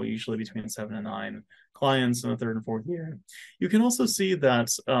 So usually between 7 and 9 clients in the 3rd and 4th year. You can also see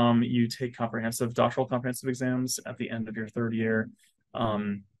that you take doctoral comprehensive exams at the end of your 3rd year.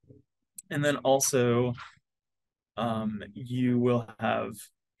 And then also you will have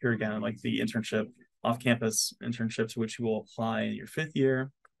here again, like the internship, off-campus internship to which you will apply in your 5th year.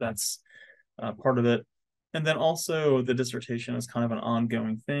 That's part of it. And then also the dissertation is kind of an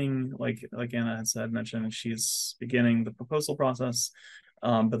ongoing thing. Like Anna had mentioned, she's beginning the proposal process,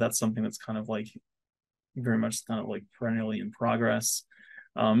 but that's something that's kind of like very much kind of like perennially in progress.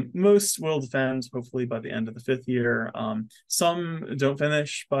 Most will defend hopefully by the end of the 5th year. Some don't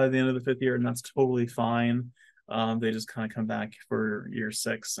finish by the end of the 5th year, and that's totally fine. They just kind of come back for year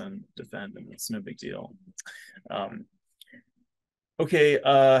 6 and defend, and it's no big deal. Okay,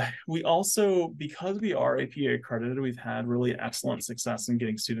 we also, because we are APA accredited, we've had really excellent success in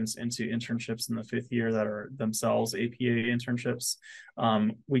getting students into internships in the 5th year that are themselves APA internships.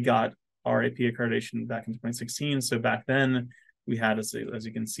 We got our APA accreditation back in 2016. So back then we had, as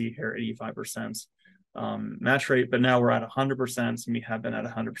you can see here, 85% match rate, but now we're at 100%, and we have been at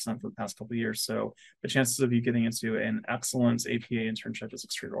 100% for the past couple of years. So the chances of you getting into an excellent APA internship is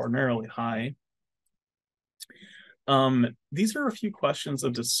extraordinarily high. These are a few questions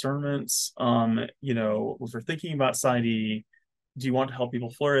of discernment. If we're thinking about PsyD, do you want to help people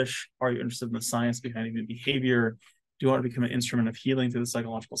flourish? Are you interested in the science behind human behavior? Do you want to become an instrument of healing through the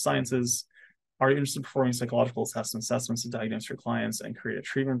psychological sciences? Are you interested in performing psychological assessments to diagnose your clients and create a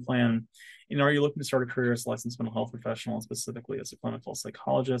treatment plan? And are you looking to start a career as a licensed mental health professional, and specifically as a clinical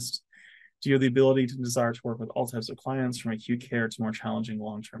psychologist? Do you have the ability to desire to work with all types of clients, from acute care to more challenging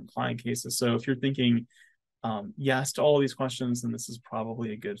long-term client cases? So if you're thinking yes to all of these questions, then this is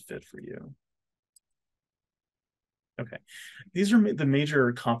probably a good fit for you. Okay, these are the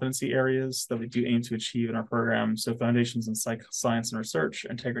major competency areas that we do aim to achieve in our program. So foundations in science and research,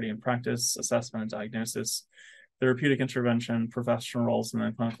 integrity and practice, assessment and diagnosis, therapeutic intervention, professional roles, and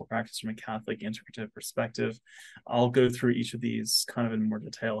then clinical practice from a Catholic integrative perspective. I'll go through each of these kind of in more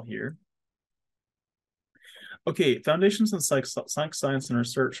detail here. Okay, foundations in psych science and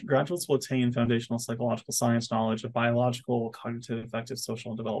research. Graduates will attain foundational psychological science knowledge of biological, cognitive, affective,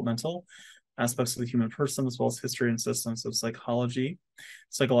 social, and developmental aspects of the human person, as well as history and systems of psychology,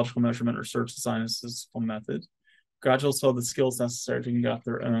 psychological measurement, research design, and statistical method. Graduates will have the skills necessary to conduct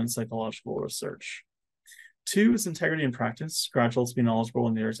their own psychological research. 2 is integrity and practice. Graduates be knowledgeable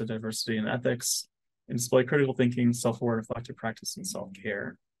in the areas of diversity and ethics, and display critical thinking, self-aware, reflective practice, and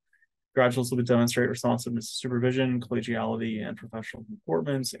self-care. Graduates will demonstrate responsiveness to supervision, collegiality, and professional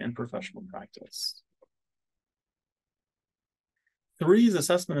performance and professional practice. 3 is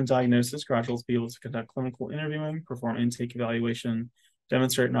assessment and diagnosis. Graduates will be able to conduct clinical interviewing, perform intake evaluation,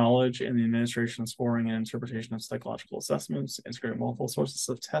 demonstrate knowledge in the administration, scoring, and interpretation of psychological assessments, integrate multiple sources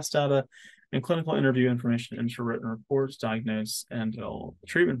of test data and clinical interview information into written reports, diagnose, and develop a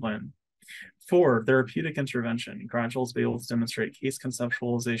treatment plan. 4, therapeutic intervention. Graduates be able to demonstrate case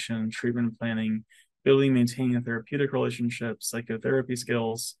conceptualization, treatment planning, building, maintaining a therapeutic relationship, psychotherapy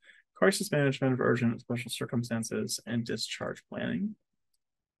skills, crisis management of urgent and special circumstances, and discharge planning.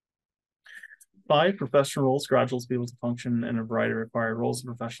 5, professional roles. Graduates be able to function in a variety of required roles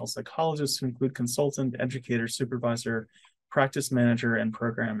of professional psychologists to include consultant, educator, supervisor, practice manager, and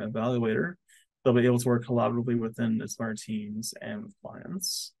program evaluator. They'll be able to work collaboratively within our teams and with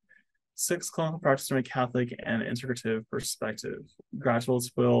clients. 6, clinical practice from a Catholic and integrative perspective.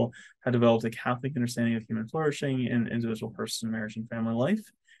 Graduates will have developed a Catholic understanding of human flourishing in individual person, marriage, and family life,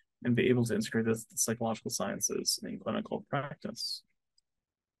 and be able to integrate this the psychological sciences in clinical practice.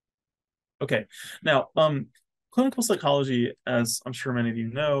 Okay, now, clinical psychology, as I'm sure many of you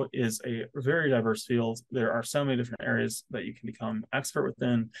know, is a very diverse field. There are so many different areas that you can become expert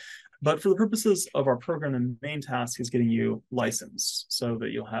within. But for the purposes of our program, the main task is getting you licensed so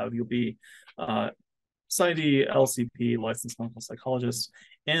that you'll be PsyD, LCP, licensed clinical psychologist.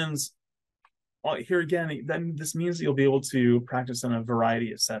 And here again, then this means that you'll be able to practice in a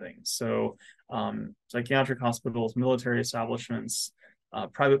variety of settings. So psychiatric hospitals, military establishments,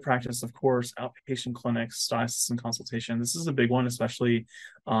 private practice, of course, outpatient clinics, diocesan consultation. This is a big one, especially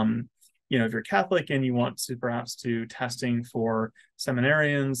if you're Catholic and you want to perhaps do testing for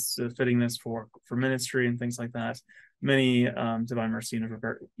seminarians, fittingness for ministry and things like that. Many Divine Mercy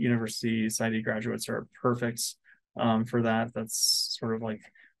University PsyD graduates are perfect for that. That's sort of like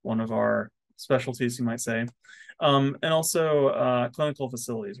one of our specialties, you might say. And also clinical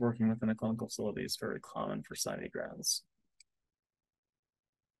facilities, working within a clinical facility is very common for PsyD grads.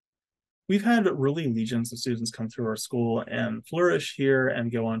 We've had really legions of students come through our school and flourish here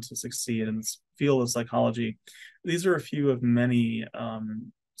and go on to succeed in this field of psychology. These are a few of many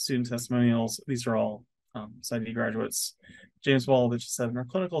student testimonials. These are all PsyD graduates. James Walovich said, in our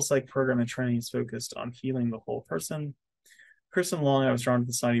clinical psych program and training is focused on healing the whole person. Kristen Long, I was drawn to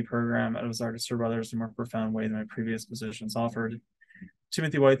the PsyD program out of desire to serve others in a more profound way than my previous positions offered.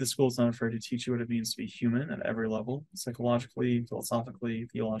 Timothy White, the school is not afraid to teach you what it means to be human at every level, psychologically, philosophically,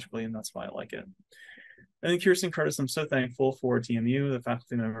 theologically, and that's why I like it. And then Kirsten Curtis, I'm so thankful for DMU. The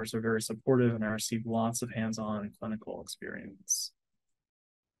faculty members are very supportive and I received lots of hands-on and clinical experience.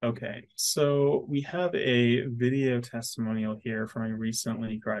 Okay, so we have a video testimonial here from a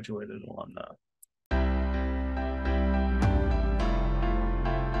recently graduated alumna.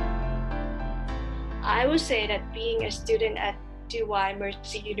 I would say that being a student at Divine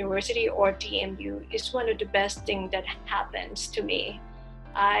Mercy University or DMU is one of the best things that happens to me.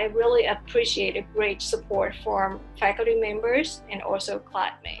 I really appreciate the great support from faculty members and also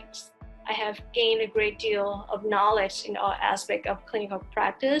classmates. I have gained a great deal of knowledge in all aspects of clinical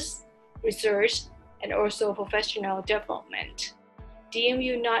practice, research, and also professional development.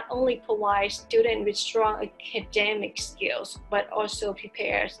 DMU not only provides students with strong academic skills, but also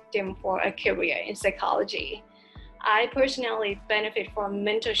prepares them for a career in psychology. I personally benefit from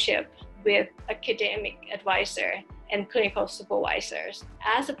mentorship with academic advisor and clinical supervisors.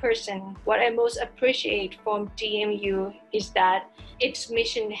 As a person, what I most appreciate from DMU is that its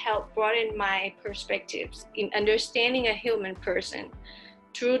mission helped broaden my perspectives in understanding a human person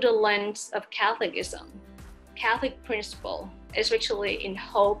through the lens of Catholicism. Catholic principles, especially in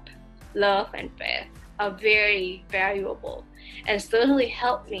hope, love, and faith, are very valuable and certainly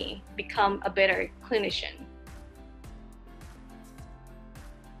helped me become a better clinician.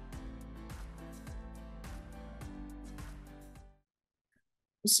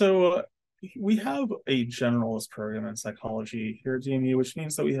 So we have a generalist program in psychology here at DMU, which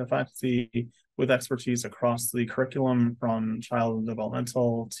means that we have faculty with expertise across the curriculum from child and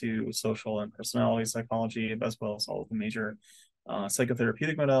developmental to social and personality psychology, as well as all of the major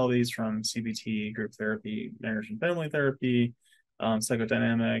psychotherapeutic modalities from CBT, group therapy, marriage and family therapy,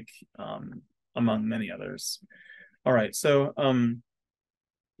 psychodynamic, among many others. All right, so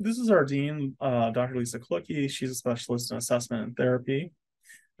this is our dean, Dr. Lisa Klucki. She's a specialist in assessment and therapy.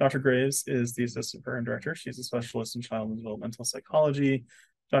 Dr. Graves is the assistant program director. She's a specialist in child and developmental psychology.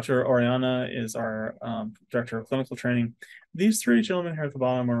 Dr. Oriana is our director of clinical training. These three gentlemen here at the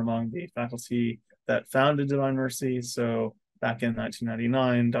bottom are among the faculty that founded Divine Mercy. So back in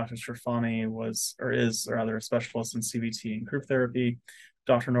 1999, Dr. Strafani is a specialist in CBT and group therapy.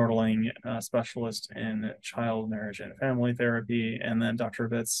 Dr. Nordling, a specialist in child, marriage, and family therapy. And then Dr.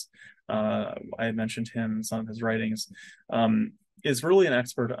 Vitz, I had mentioned him in some of his writings. is really an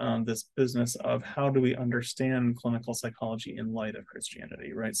expert on this business of how do we understand clinical psychology in light of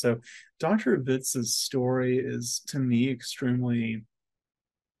Christianity, right? So Dr. Witz's story is, to me, extremely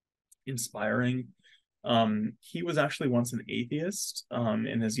inspiring. He was actually once an atheist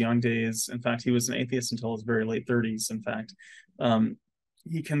in his young days. In fact, he was an atheist until his very late 30s. In fact,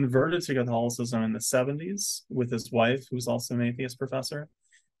 he converted to Catholicism in the 70s with his wife, who was also an atheist professor.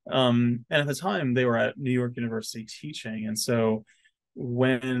 And at the time, they were at New York University teaching. And so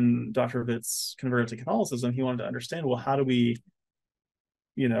when Dr. Witz converted to Catholicism, he wanted to understand, well, how do we,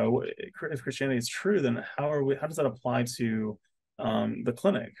 if Christianity is true, then how does that apply to the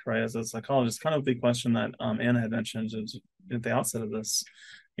clinic, right? As a psychologist, kind of the question that Anna had mentioned at the outset of this,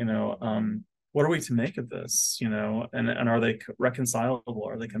 what are we to make of this, and are they reconcilable?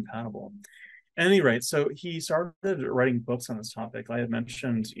 Are they compatible? At any rate, so he started writing books on this topic. I had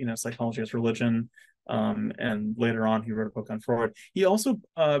mentioned, psychology as religion, and later on he wrote a book on Freud. He also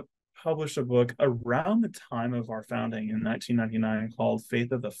published a book around the time of our founding in 1999 called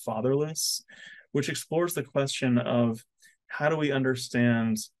Faith of the Fatherless, which explores the question of how do we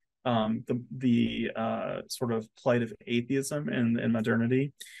understand the sort of plight of atheism in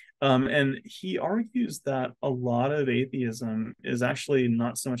modernity. And he argues that a lot of atheism is actually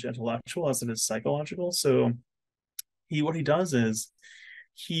not so much intellectual as it is psychological. So what he does is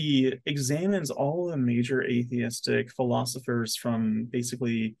he examines all the major atheistic philosophers from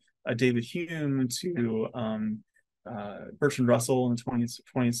basically David Hume to Bertrand Russell in the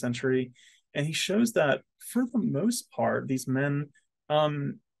 20th century. And he shows that for the most part, these men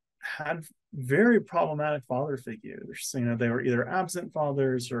had very problematic father figures. They were either absent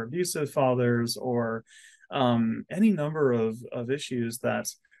fathers or abusive fathers or any number of issues that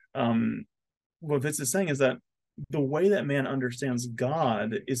what Vitz is saying is that the way that man understands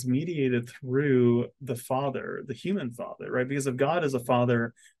God is mediated through the father, the human father, right? Because if God is a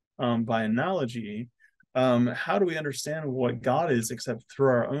father by analogy, how do we understand what God is except through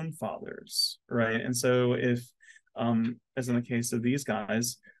our own fathers, right? And so if, as in the case of these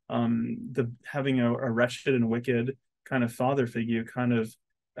guys, having a wretched and wicked kind of father figure kind of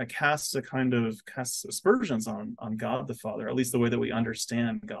casts aspersions on God the Father, at least the way that we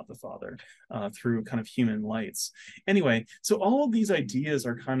understand God the Father through kind of human lights. Anyway, so all of these ideas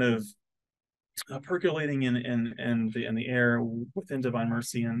are kind of percolating in the air within Divine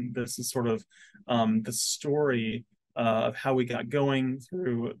Mercy, and this is sort of the story of how we got going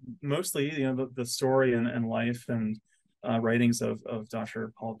through mostly the story and life and writings of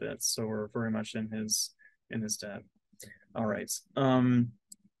Dr. Paul Bitz. So we're very much in his debt. All right.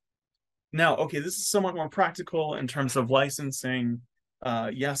 Now, okay, this is somewhat more practical in terms of licensing.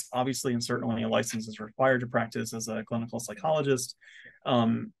 Yes, obviously, and certainly a license is required to practice as a clinical psychologist.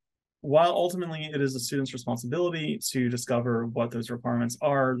 While ultimately it is a student's responsibility to discover what those requirements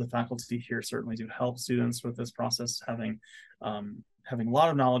are, the faculty here certainly do help students with this process, having a lot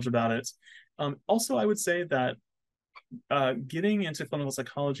of knowledge about it. Also, I would say that getting into clinical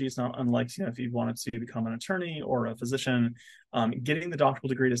psychology is not unlike, if you wanted to become an attorney or a physician. Getting the doctoral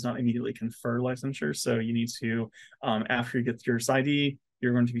degree does not immediately confer licensure. So you need to, after you get your PsyD,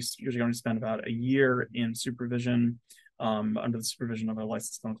 you're going to spend about a year in supervision under the supervision of a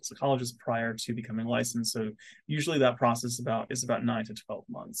licensed clinical psychologist prior to becoming licensed. So usually that process is about 9 to 12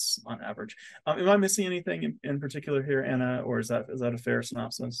 months on average. Am I missing anything in particular here, Anna, or is that a fair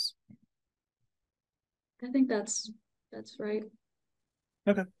synopsis? I think that's right.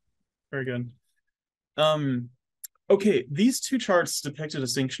 Okay, very good. Okay, these two charts depict a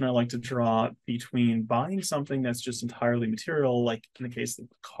distinction I like to draw between buying something that's just entirely material, like in the case of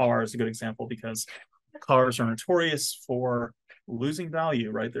the car is a good example because cars are notorious for losing value,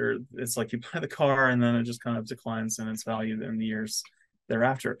 right? It's like you buy the car and then it just kind of declines in its value in the years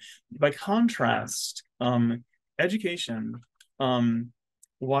thereafter. By contrast, education,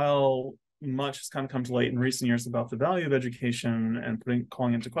 while much has kind of come to light in recent years about the value of education and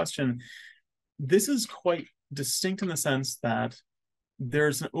calling into question, this is quite distinct in the sense that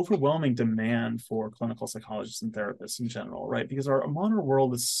there's an overwhelming demand for clinical psychologists and therapists in general, right? Because our modern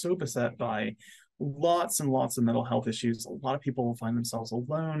world is so beset by lots and lots of mental health issues. A lot of people find themselves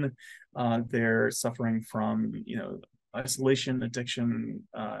alone. They're suffering from, isolation, addiction,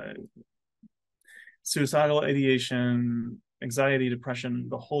 suicidal ideation, anxiety, depression,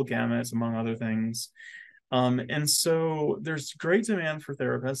 the whole gamut, among other things. And so there's great demand for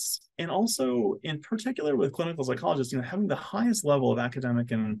therapists, and also in particular with clinical psychologists, having the highest level of academic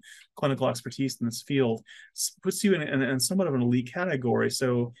and clinical expertise in this field puts you in somewhat of an elite category.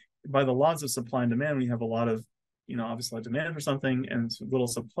 So by the laws of supply and demand, we have a lot of, obviously a demand for something and little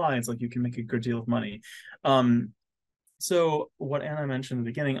supply. It's like you can make a good deal of money. So what Anna mentioned in the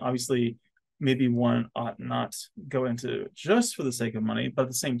beginning, obviously, maybe one ought not go into just for the sake of money, but at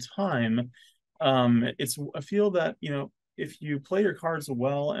the same time, it's a field that, you know, if you play your cards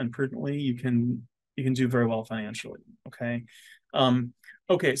well and prudently, you can do very well financially. Okay. Um,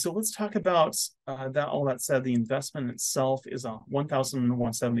 okay, so let's talk about that. All that said, the investment itself is a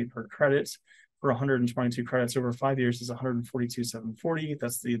 1,170 per credit. For 122 credits over 5 years is 142,740.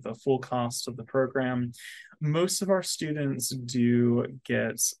 That's the full cost of the program. Most of our students do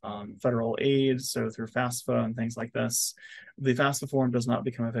get federal aid, so through FAFSA and things like this. The FAFSA form does not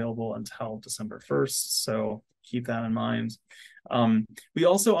become available until December 1st, so keep that in mind. We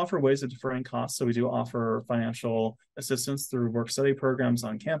also offer ways of deferring costs, so we do offer financial assistance through work-study programs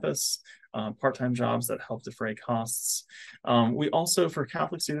on campus, part-time jobs that help defray costs. We also, for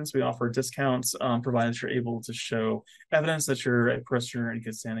Catholic students, we offer discounts provided you're able to show evidence that you're a parishioner in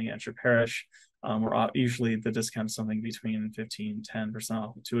good standing at your parish. Usually the discount is something between 15–10%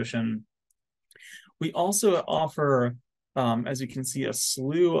 off of tuition. We also offer, as you can see, a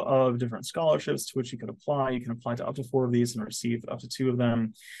slew of different scholarships to which you could apply. You can apply to up to 4 of these and receive up to 2 of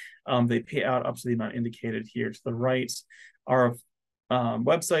them. They pay out up to the amount indicated here to the right. Our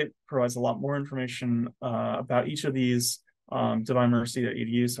website provides a lot more information about each of these,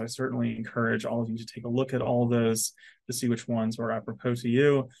 divinemercy.edu. So I certainly encourage all of you to take a look at all of those to see which ones are apropos to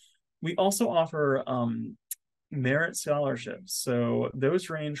you. We also offer merit scholarships. So those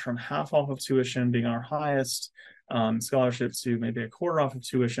range from half off of tuition being our highest scholarship to maybe a quarter off of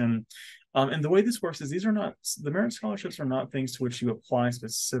tuition. And the way this works is the merit scholarships are not things to which you apply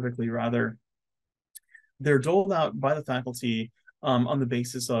specifically, rather they're doled out by the faculty on the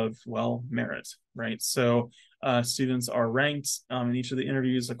basis of, well, merit, right? So students are ranked in each of the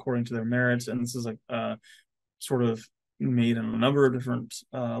interviews according to their merit, and this is sort of made in a number of different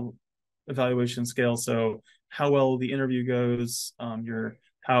evaluation scales. So how well the interview goes,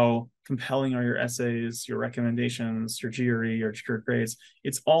 how compelling are your essays, your recommendations, your GRE, your grades.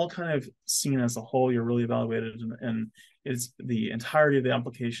 It's all kind of seen as a whole. You're really evaluated, and it's the entirety of the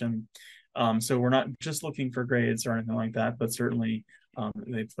application. So we're not just looking for grades or anything like that, but certainly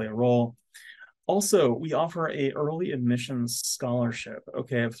they play a role. Also, we offer a early admissions scholarship,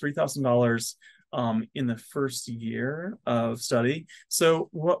 okay, of $3,000 in the first year of study. So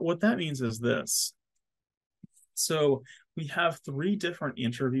what that means is this. So we have 3 different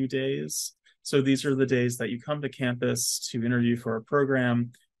interview days. So these are the days that you come to campus to interview for a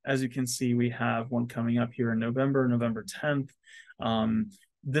program. As you can see, we have one coming up here in November 10th.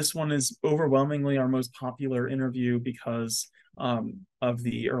 This one is overwhelmingly our most popular interview because of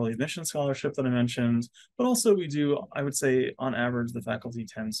the early admission scholarship that I mentioned, but also we do, I would say on average, the faculty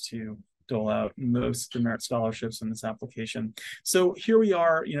tends to dole out most of the merit scholarships in this application. So here we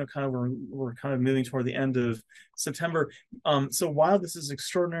are, you know, we're kind of moving toward the end of September. So while this is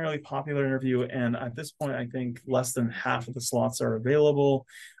extraordinarily popular interview, and at this point, I think less than half of the slots are available,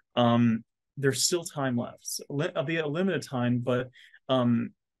 there's still time left. So, albeit a limited time, but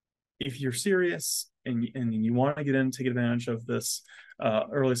if you're serious and you want to get in, take advantage of this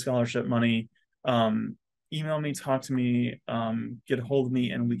early scholarship money, email me, talk to me, get a hold of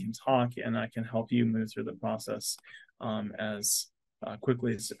me, and we can talk, and I can help you move through the process as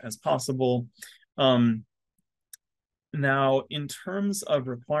quickly as possible. Now, in terms of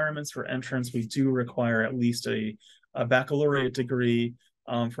requirements for entrance, we do require at least a baccalaureate degree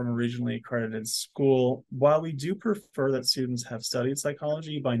from a regionally accredited school. While we do prefer that students have studied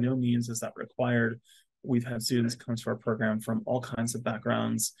psychology, by no means is that required. We've had students come to our program from all kinds of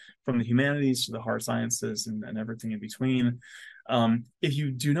backgrounds, from the humanities to the hard sciences and everything in between. If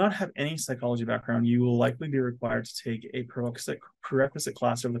you do not have any psychology background, you will likely be required to take a prerequisite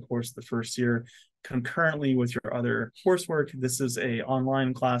class over the course of the first year, concurrently with your other coursework. This is an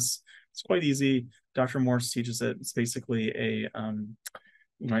online class. It's quite easy. Dr. Morse teaches it. It's basically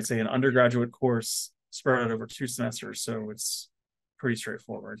you might say an undergraduate course spread out over 2 semesters, so it's pretty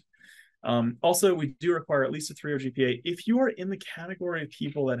straightforward. Also, we do require at least a 3.0 GPA. If you are in the category of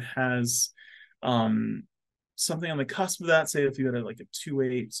people that has something on the cusp of that, say if you had like a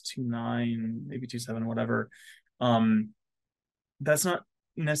 2.8, 2.9, maybe 2.7, whatever, that's not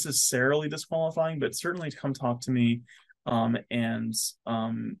necessarily disqualifying, but certainly come talk to me, and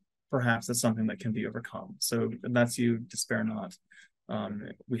perhaps that's something that can be overcome. So if that's you, despair not.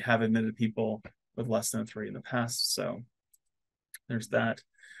 We have admitted people with less than a 3 in the past, so there's that.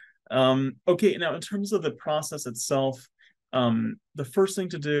 Okay, now in terms of the process itself, the first thing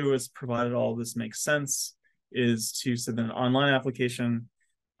to do is, provided all this makes sense, is to submit an online application.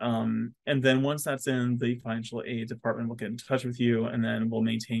 And then once that's in, the financial aid department will get in touch with you, and then we'll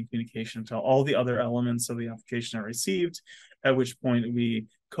maintain communication until all the other elements of the application are received, at which point we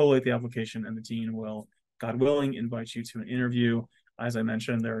collate the application and the dean will, God willing, invite you to an interview. As I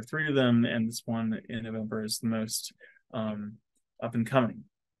mentioned, there are 3 of them, and this one in November is the most up and coming.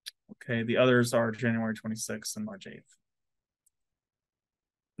 Okay, the others are January 26th and March 8th.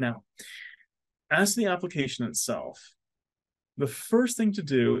 Now, as the application itself, the first thing to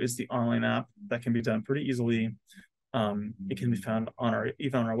do is the online app. That can be done pretty easily. It can be found on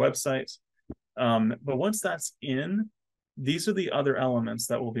even on our website. But once that's in, these are the other elements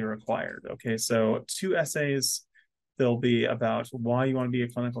that will be required. Okay, so 2 essays. They'll be about why you want to be a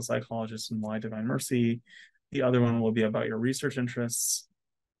clinical psychologist and why Divine Mercy. The other one will be about your research interests.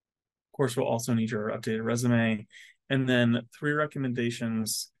 Of course, we'll also need your updated resume. And then 3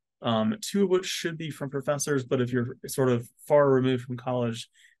 recommendations, 2 of which should be from professors, but if you're sort of far removed from college,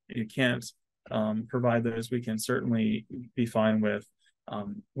 you can't provide those, we can certainly be fine with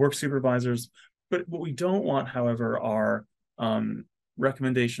work supervisors. But what we don't want, however, are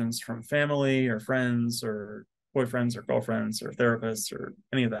recommendations from family or friends or boyfriends or girlfriends or therapists or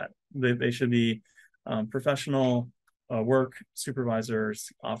any of that. They should be professional work supervisors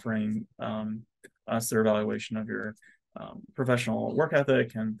offering us their evaluation of your professional work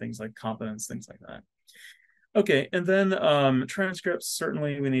ethic and things like competence, things like that. Okay, and then transcripts.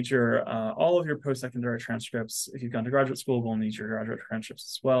 Certainly, we need your all of your post-secondary transcripts. If you've gone to graduate school, we'll need your graduate transcripts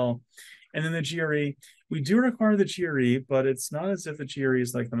as well. And then the GRE, we do require the GRE, but it's not as if the GRE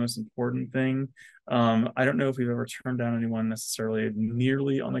is like the most important thing. I don't know if we've ever turned down anyone necessarily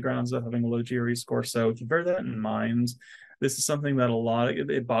nearly on the grounds of having a low GRE score. So bear that in mind. This is something that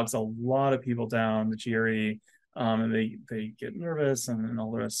it bogs a lot of people down, the GRE, and they get nervous and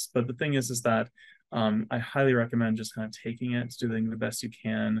all the rest. But the thing is that I highly recommend just kind of taking it, doing the best you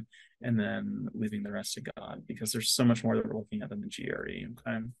can, and then leaving the rest to God, because there's so much more that we're looking at than the GRE.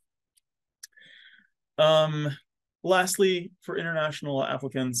 Okay. Lastly, for international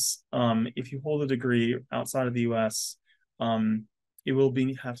applicants, if you hold a degree outside of the US, it will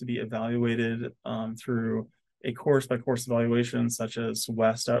have to be evaluated through a course-by-course evaluation, such as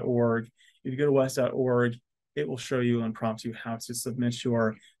west.org. If you go to west.org, it will show you and prompt you how to submit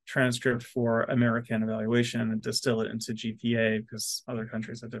your transcript for American evaluation and distill it into GPA, because other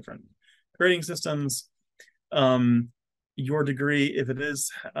countries have different grading systems. Your degree, if it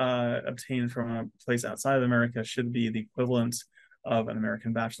is obtained from a place outside of America, should be the equivalent of an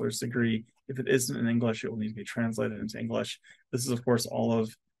American bachelor's degree. If it isn't in English, it will need to be translated into English. This is, of course, all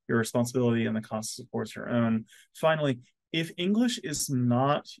of your responsibility, and the cost of support is your own. Finally, if English is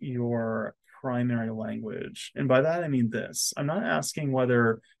not your primary language, and by that I mean this, I'm not asking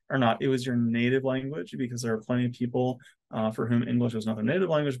whether or not it was your native language, because there are plenty of people for whom English is not their native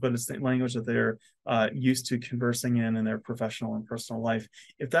language, but it's the language that they're used to conversing in their professional and personal life.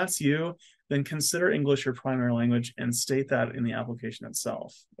 If that's you, then consider English your primary language and state that in the application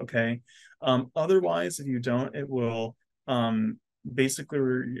itself, okay? Otherwise, if you don't, it will basically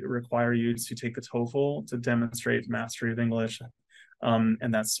require you to take the TOEFL to demonstrate mastery of English.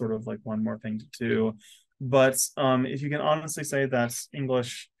 And that's sort of like one more thing to do. But if you can honestly say that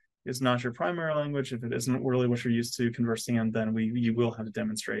English is not your primary language, if it isn't really what you're used to conversing in, then you will have to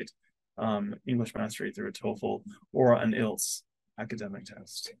demonstrate English mastery through a TOEFL or an IELTS academic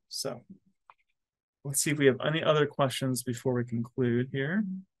test. So let's see if we have any other questions before we conclude here.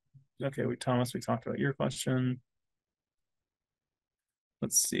 Okay, Thomas, we talked about your question.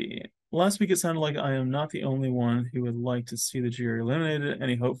 Let's see. Last week, it sounded like I am not the only one who would like to see the GRE eliminated.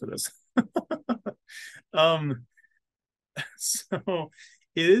 Any hope for this? So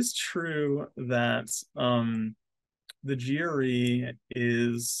it is true that the GRE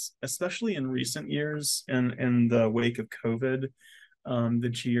is, especially in recent years and in the wake of COVID,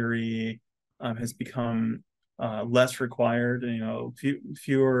 the GRE has become less required.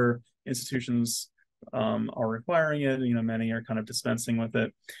 Fewer institutions are requiring it. Many are kind of dispensing with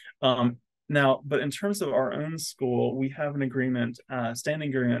it. Now, but in terms of our own school, we have an agreement, standing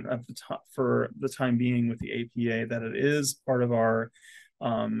agreement at the top for the time being with the APA, that it is part of our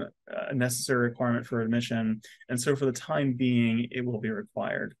necessary requirement for admission. And so for the time being, it will be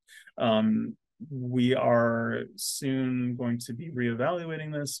required. We are soon going to be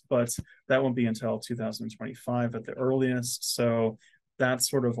reevaluating this, but that won't be until 2025 at the earliest. So that's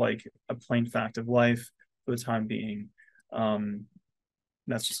sort of like a plain fact of life for the time being.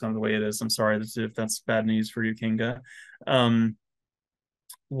 That's just kind of the way it is. I'm sorry if that's bad news for you, Kinga.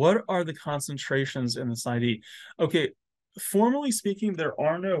 What are the concentrations in the PsyD? Okay, formally speaking, there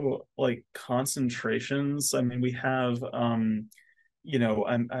are no like concentrations. I mean, we have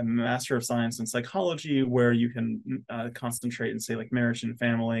a Master of Science in Psychology, where you can concentrate in, say, like marriage and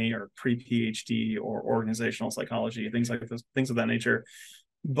family, or pre-PhD or organizational psychology, things like this, things of that nature.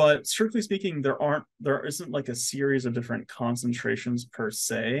 But strictly speaking, there isn't like a series of different concentrations per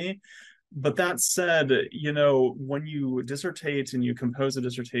se. But that said, when you dissertate and you compose a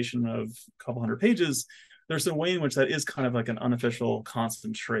dissertation of a couple hundred pages, there's a way in which that is kind of like an unofficial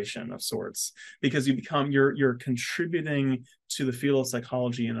concentration of sorts, because you're contributing to the field of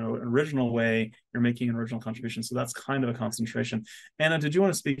psychology in an original way. You're making an original contribution, so that's kind of a concentration. Anna, did you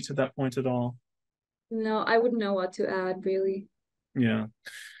want to speak to that point at all? No, I wouldn't know what to add, really. Yeah.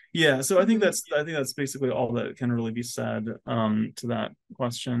 Yeah, so I think Mhm. that's basically all that can really be said to that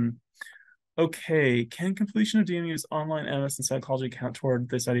question. Okay, can completion of DMU's online MS in psychology count toward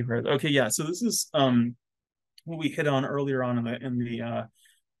the study credit? Okay, yeah. So this is what we hit on earlier on in the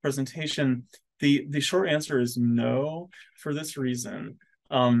presentation. The short answer is no, for this reason.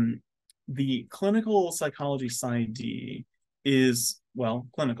 The clinical psychology PsyD is, well,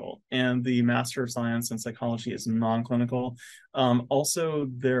 clinical, and the Master of Science in Psychology is non-clinical. Also,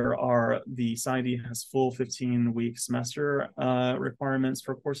 the PsyD has full 15-week semester requirements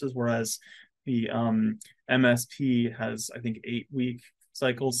for courses, whereas the MSP has, I think, 8-week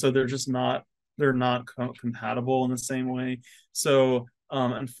cycles. So they're not compatible in the same way. So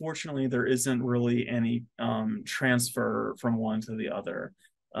unfortunately, there isn't really any transfer from one to the other.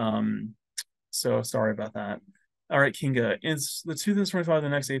 So sorry about that. All right, Kinga, is the 2025 the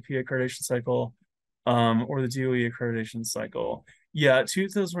next AP accreditation cycle, or the DOE accreditation cycle? Yeah,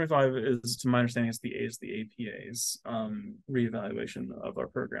 2025 is, to my understanding, is the APA's reevaluation of our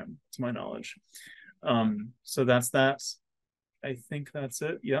program, to my knowledge. So that's that. I think that's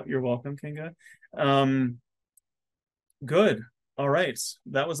it. Yep, you're welcome, Kinga. Good. All right.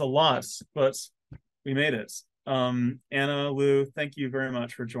 That was a lot, but we made it. Anna, Lou, thank you very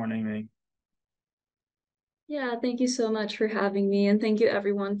much for joining me. Yeah, thank you so much for having me. And thank you,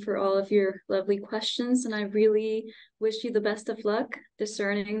 everyone, for all of your lovely questions. And I really wish you the best of luck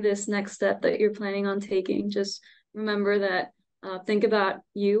discerning this next step that you're planning on taking. Just remember that, think about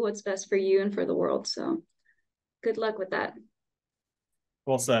you, what's best for you and for the world. So good luck with that.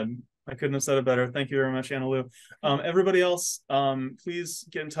 Well said. I couldn't have said it better. Thank you very much, Anna Lou. Everybody else, please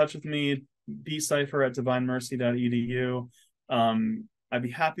get in touch with me, bcypher@divinemercy.edu. I'd be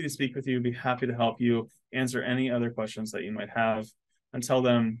happy to speak with you, be happy to help you answer any other questions that you might have. Until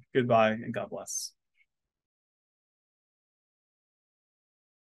then, goodbye and God bless.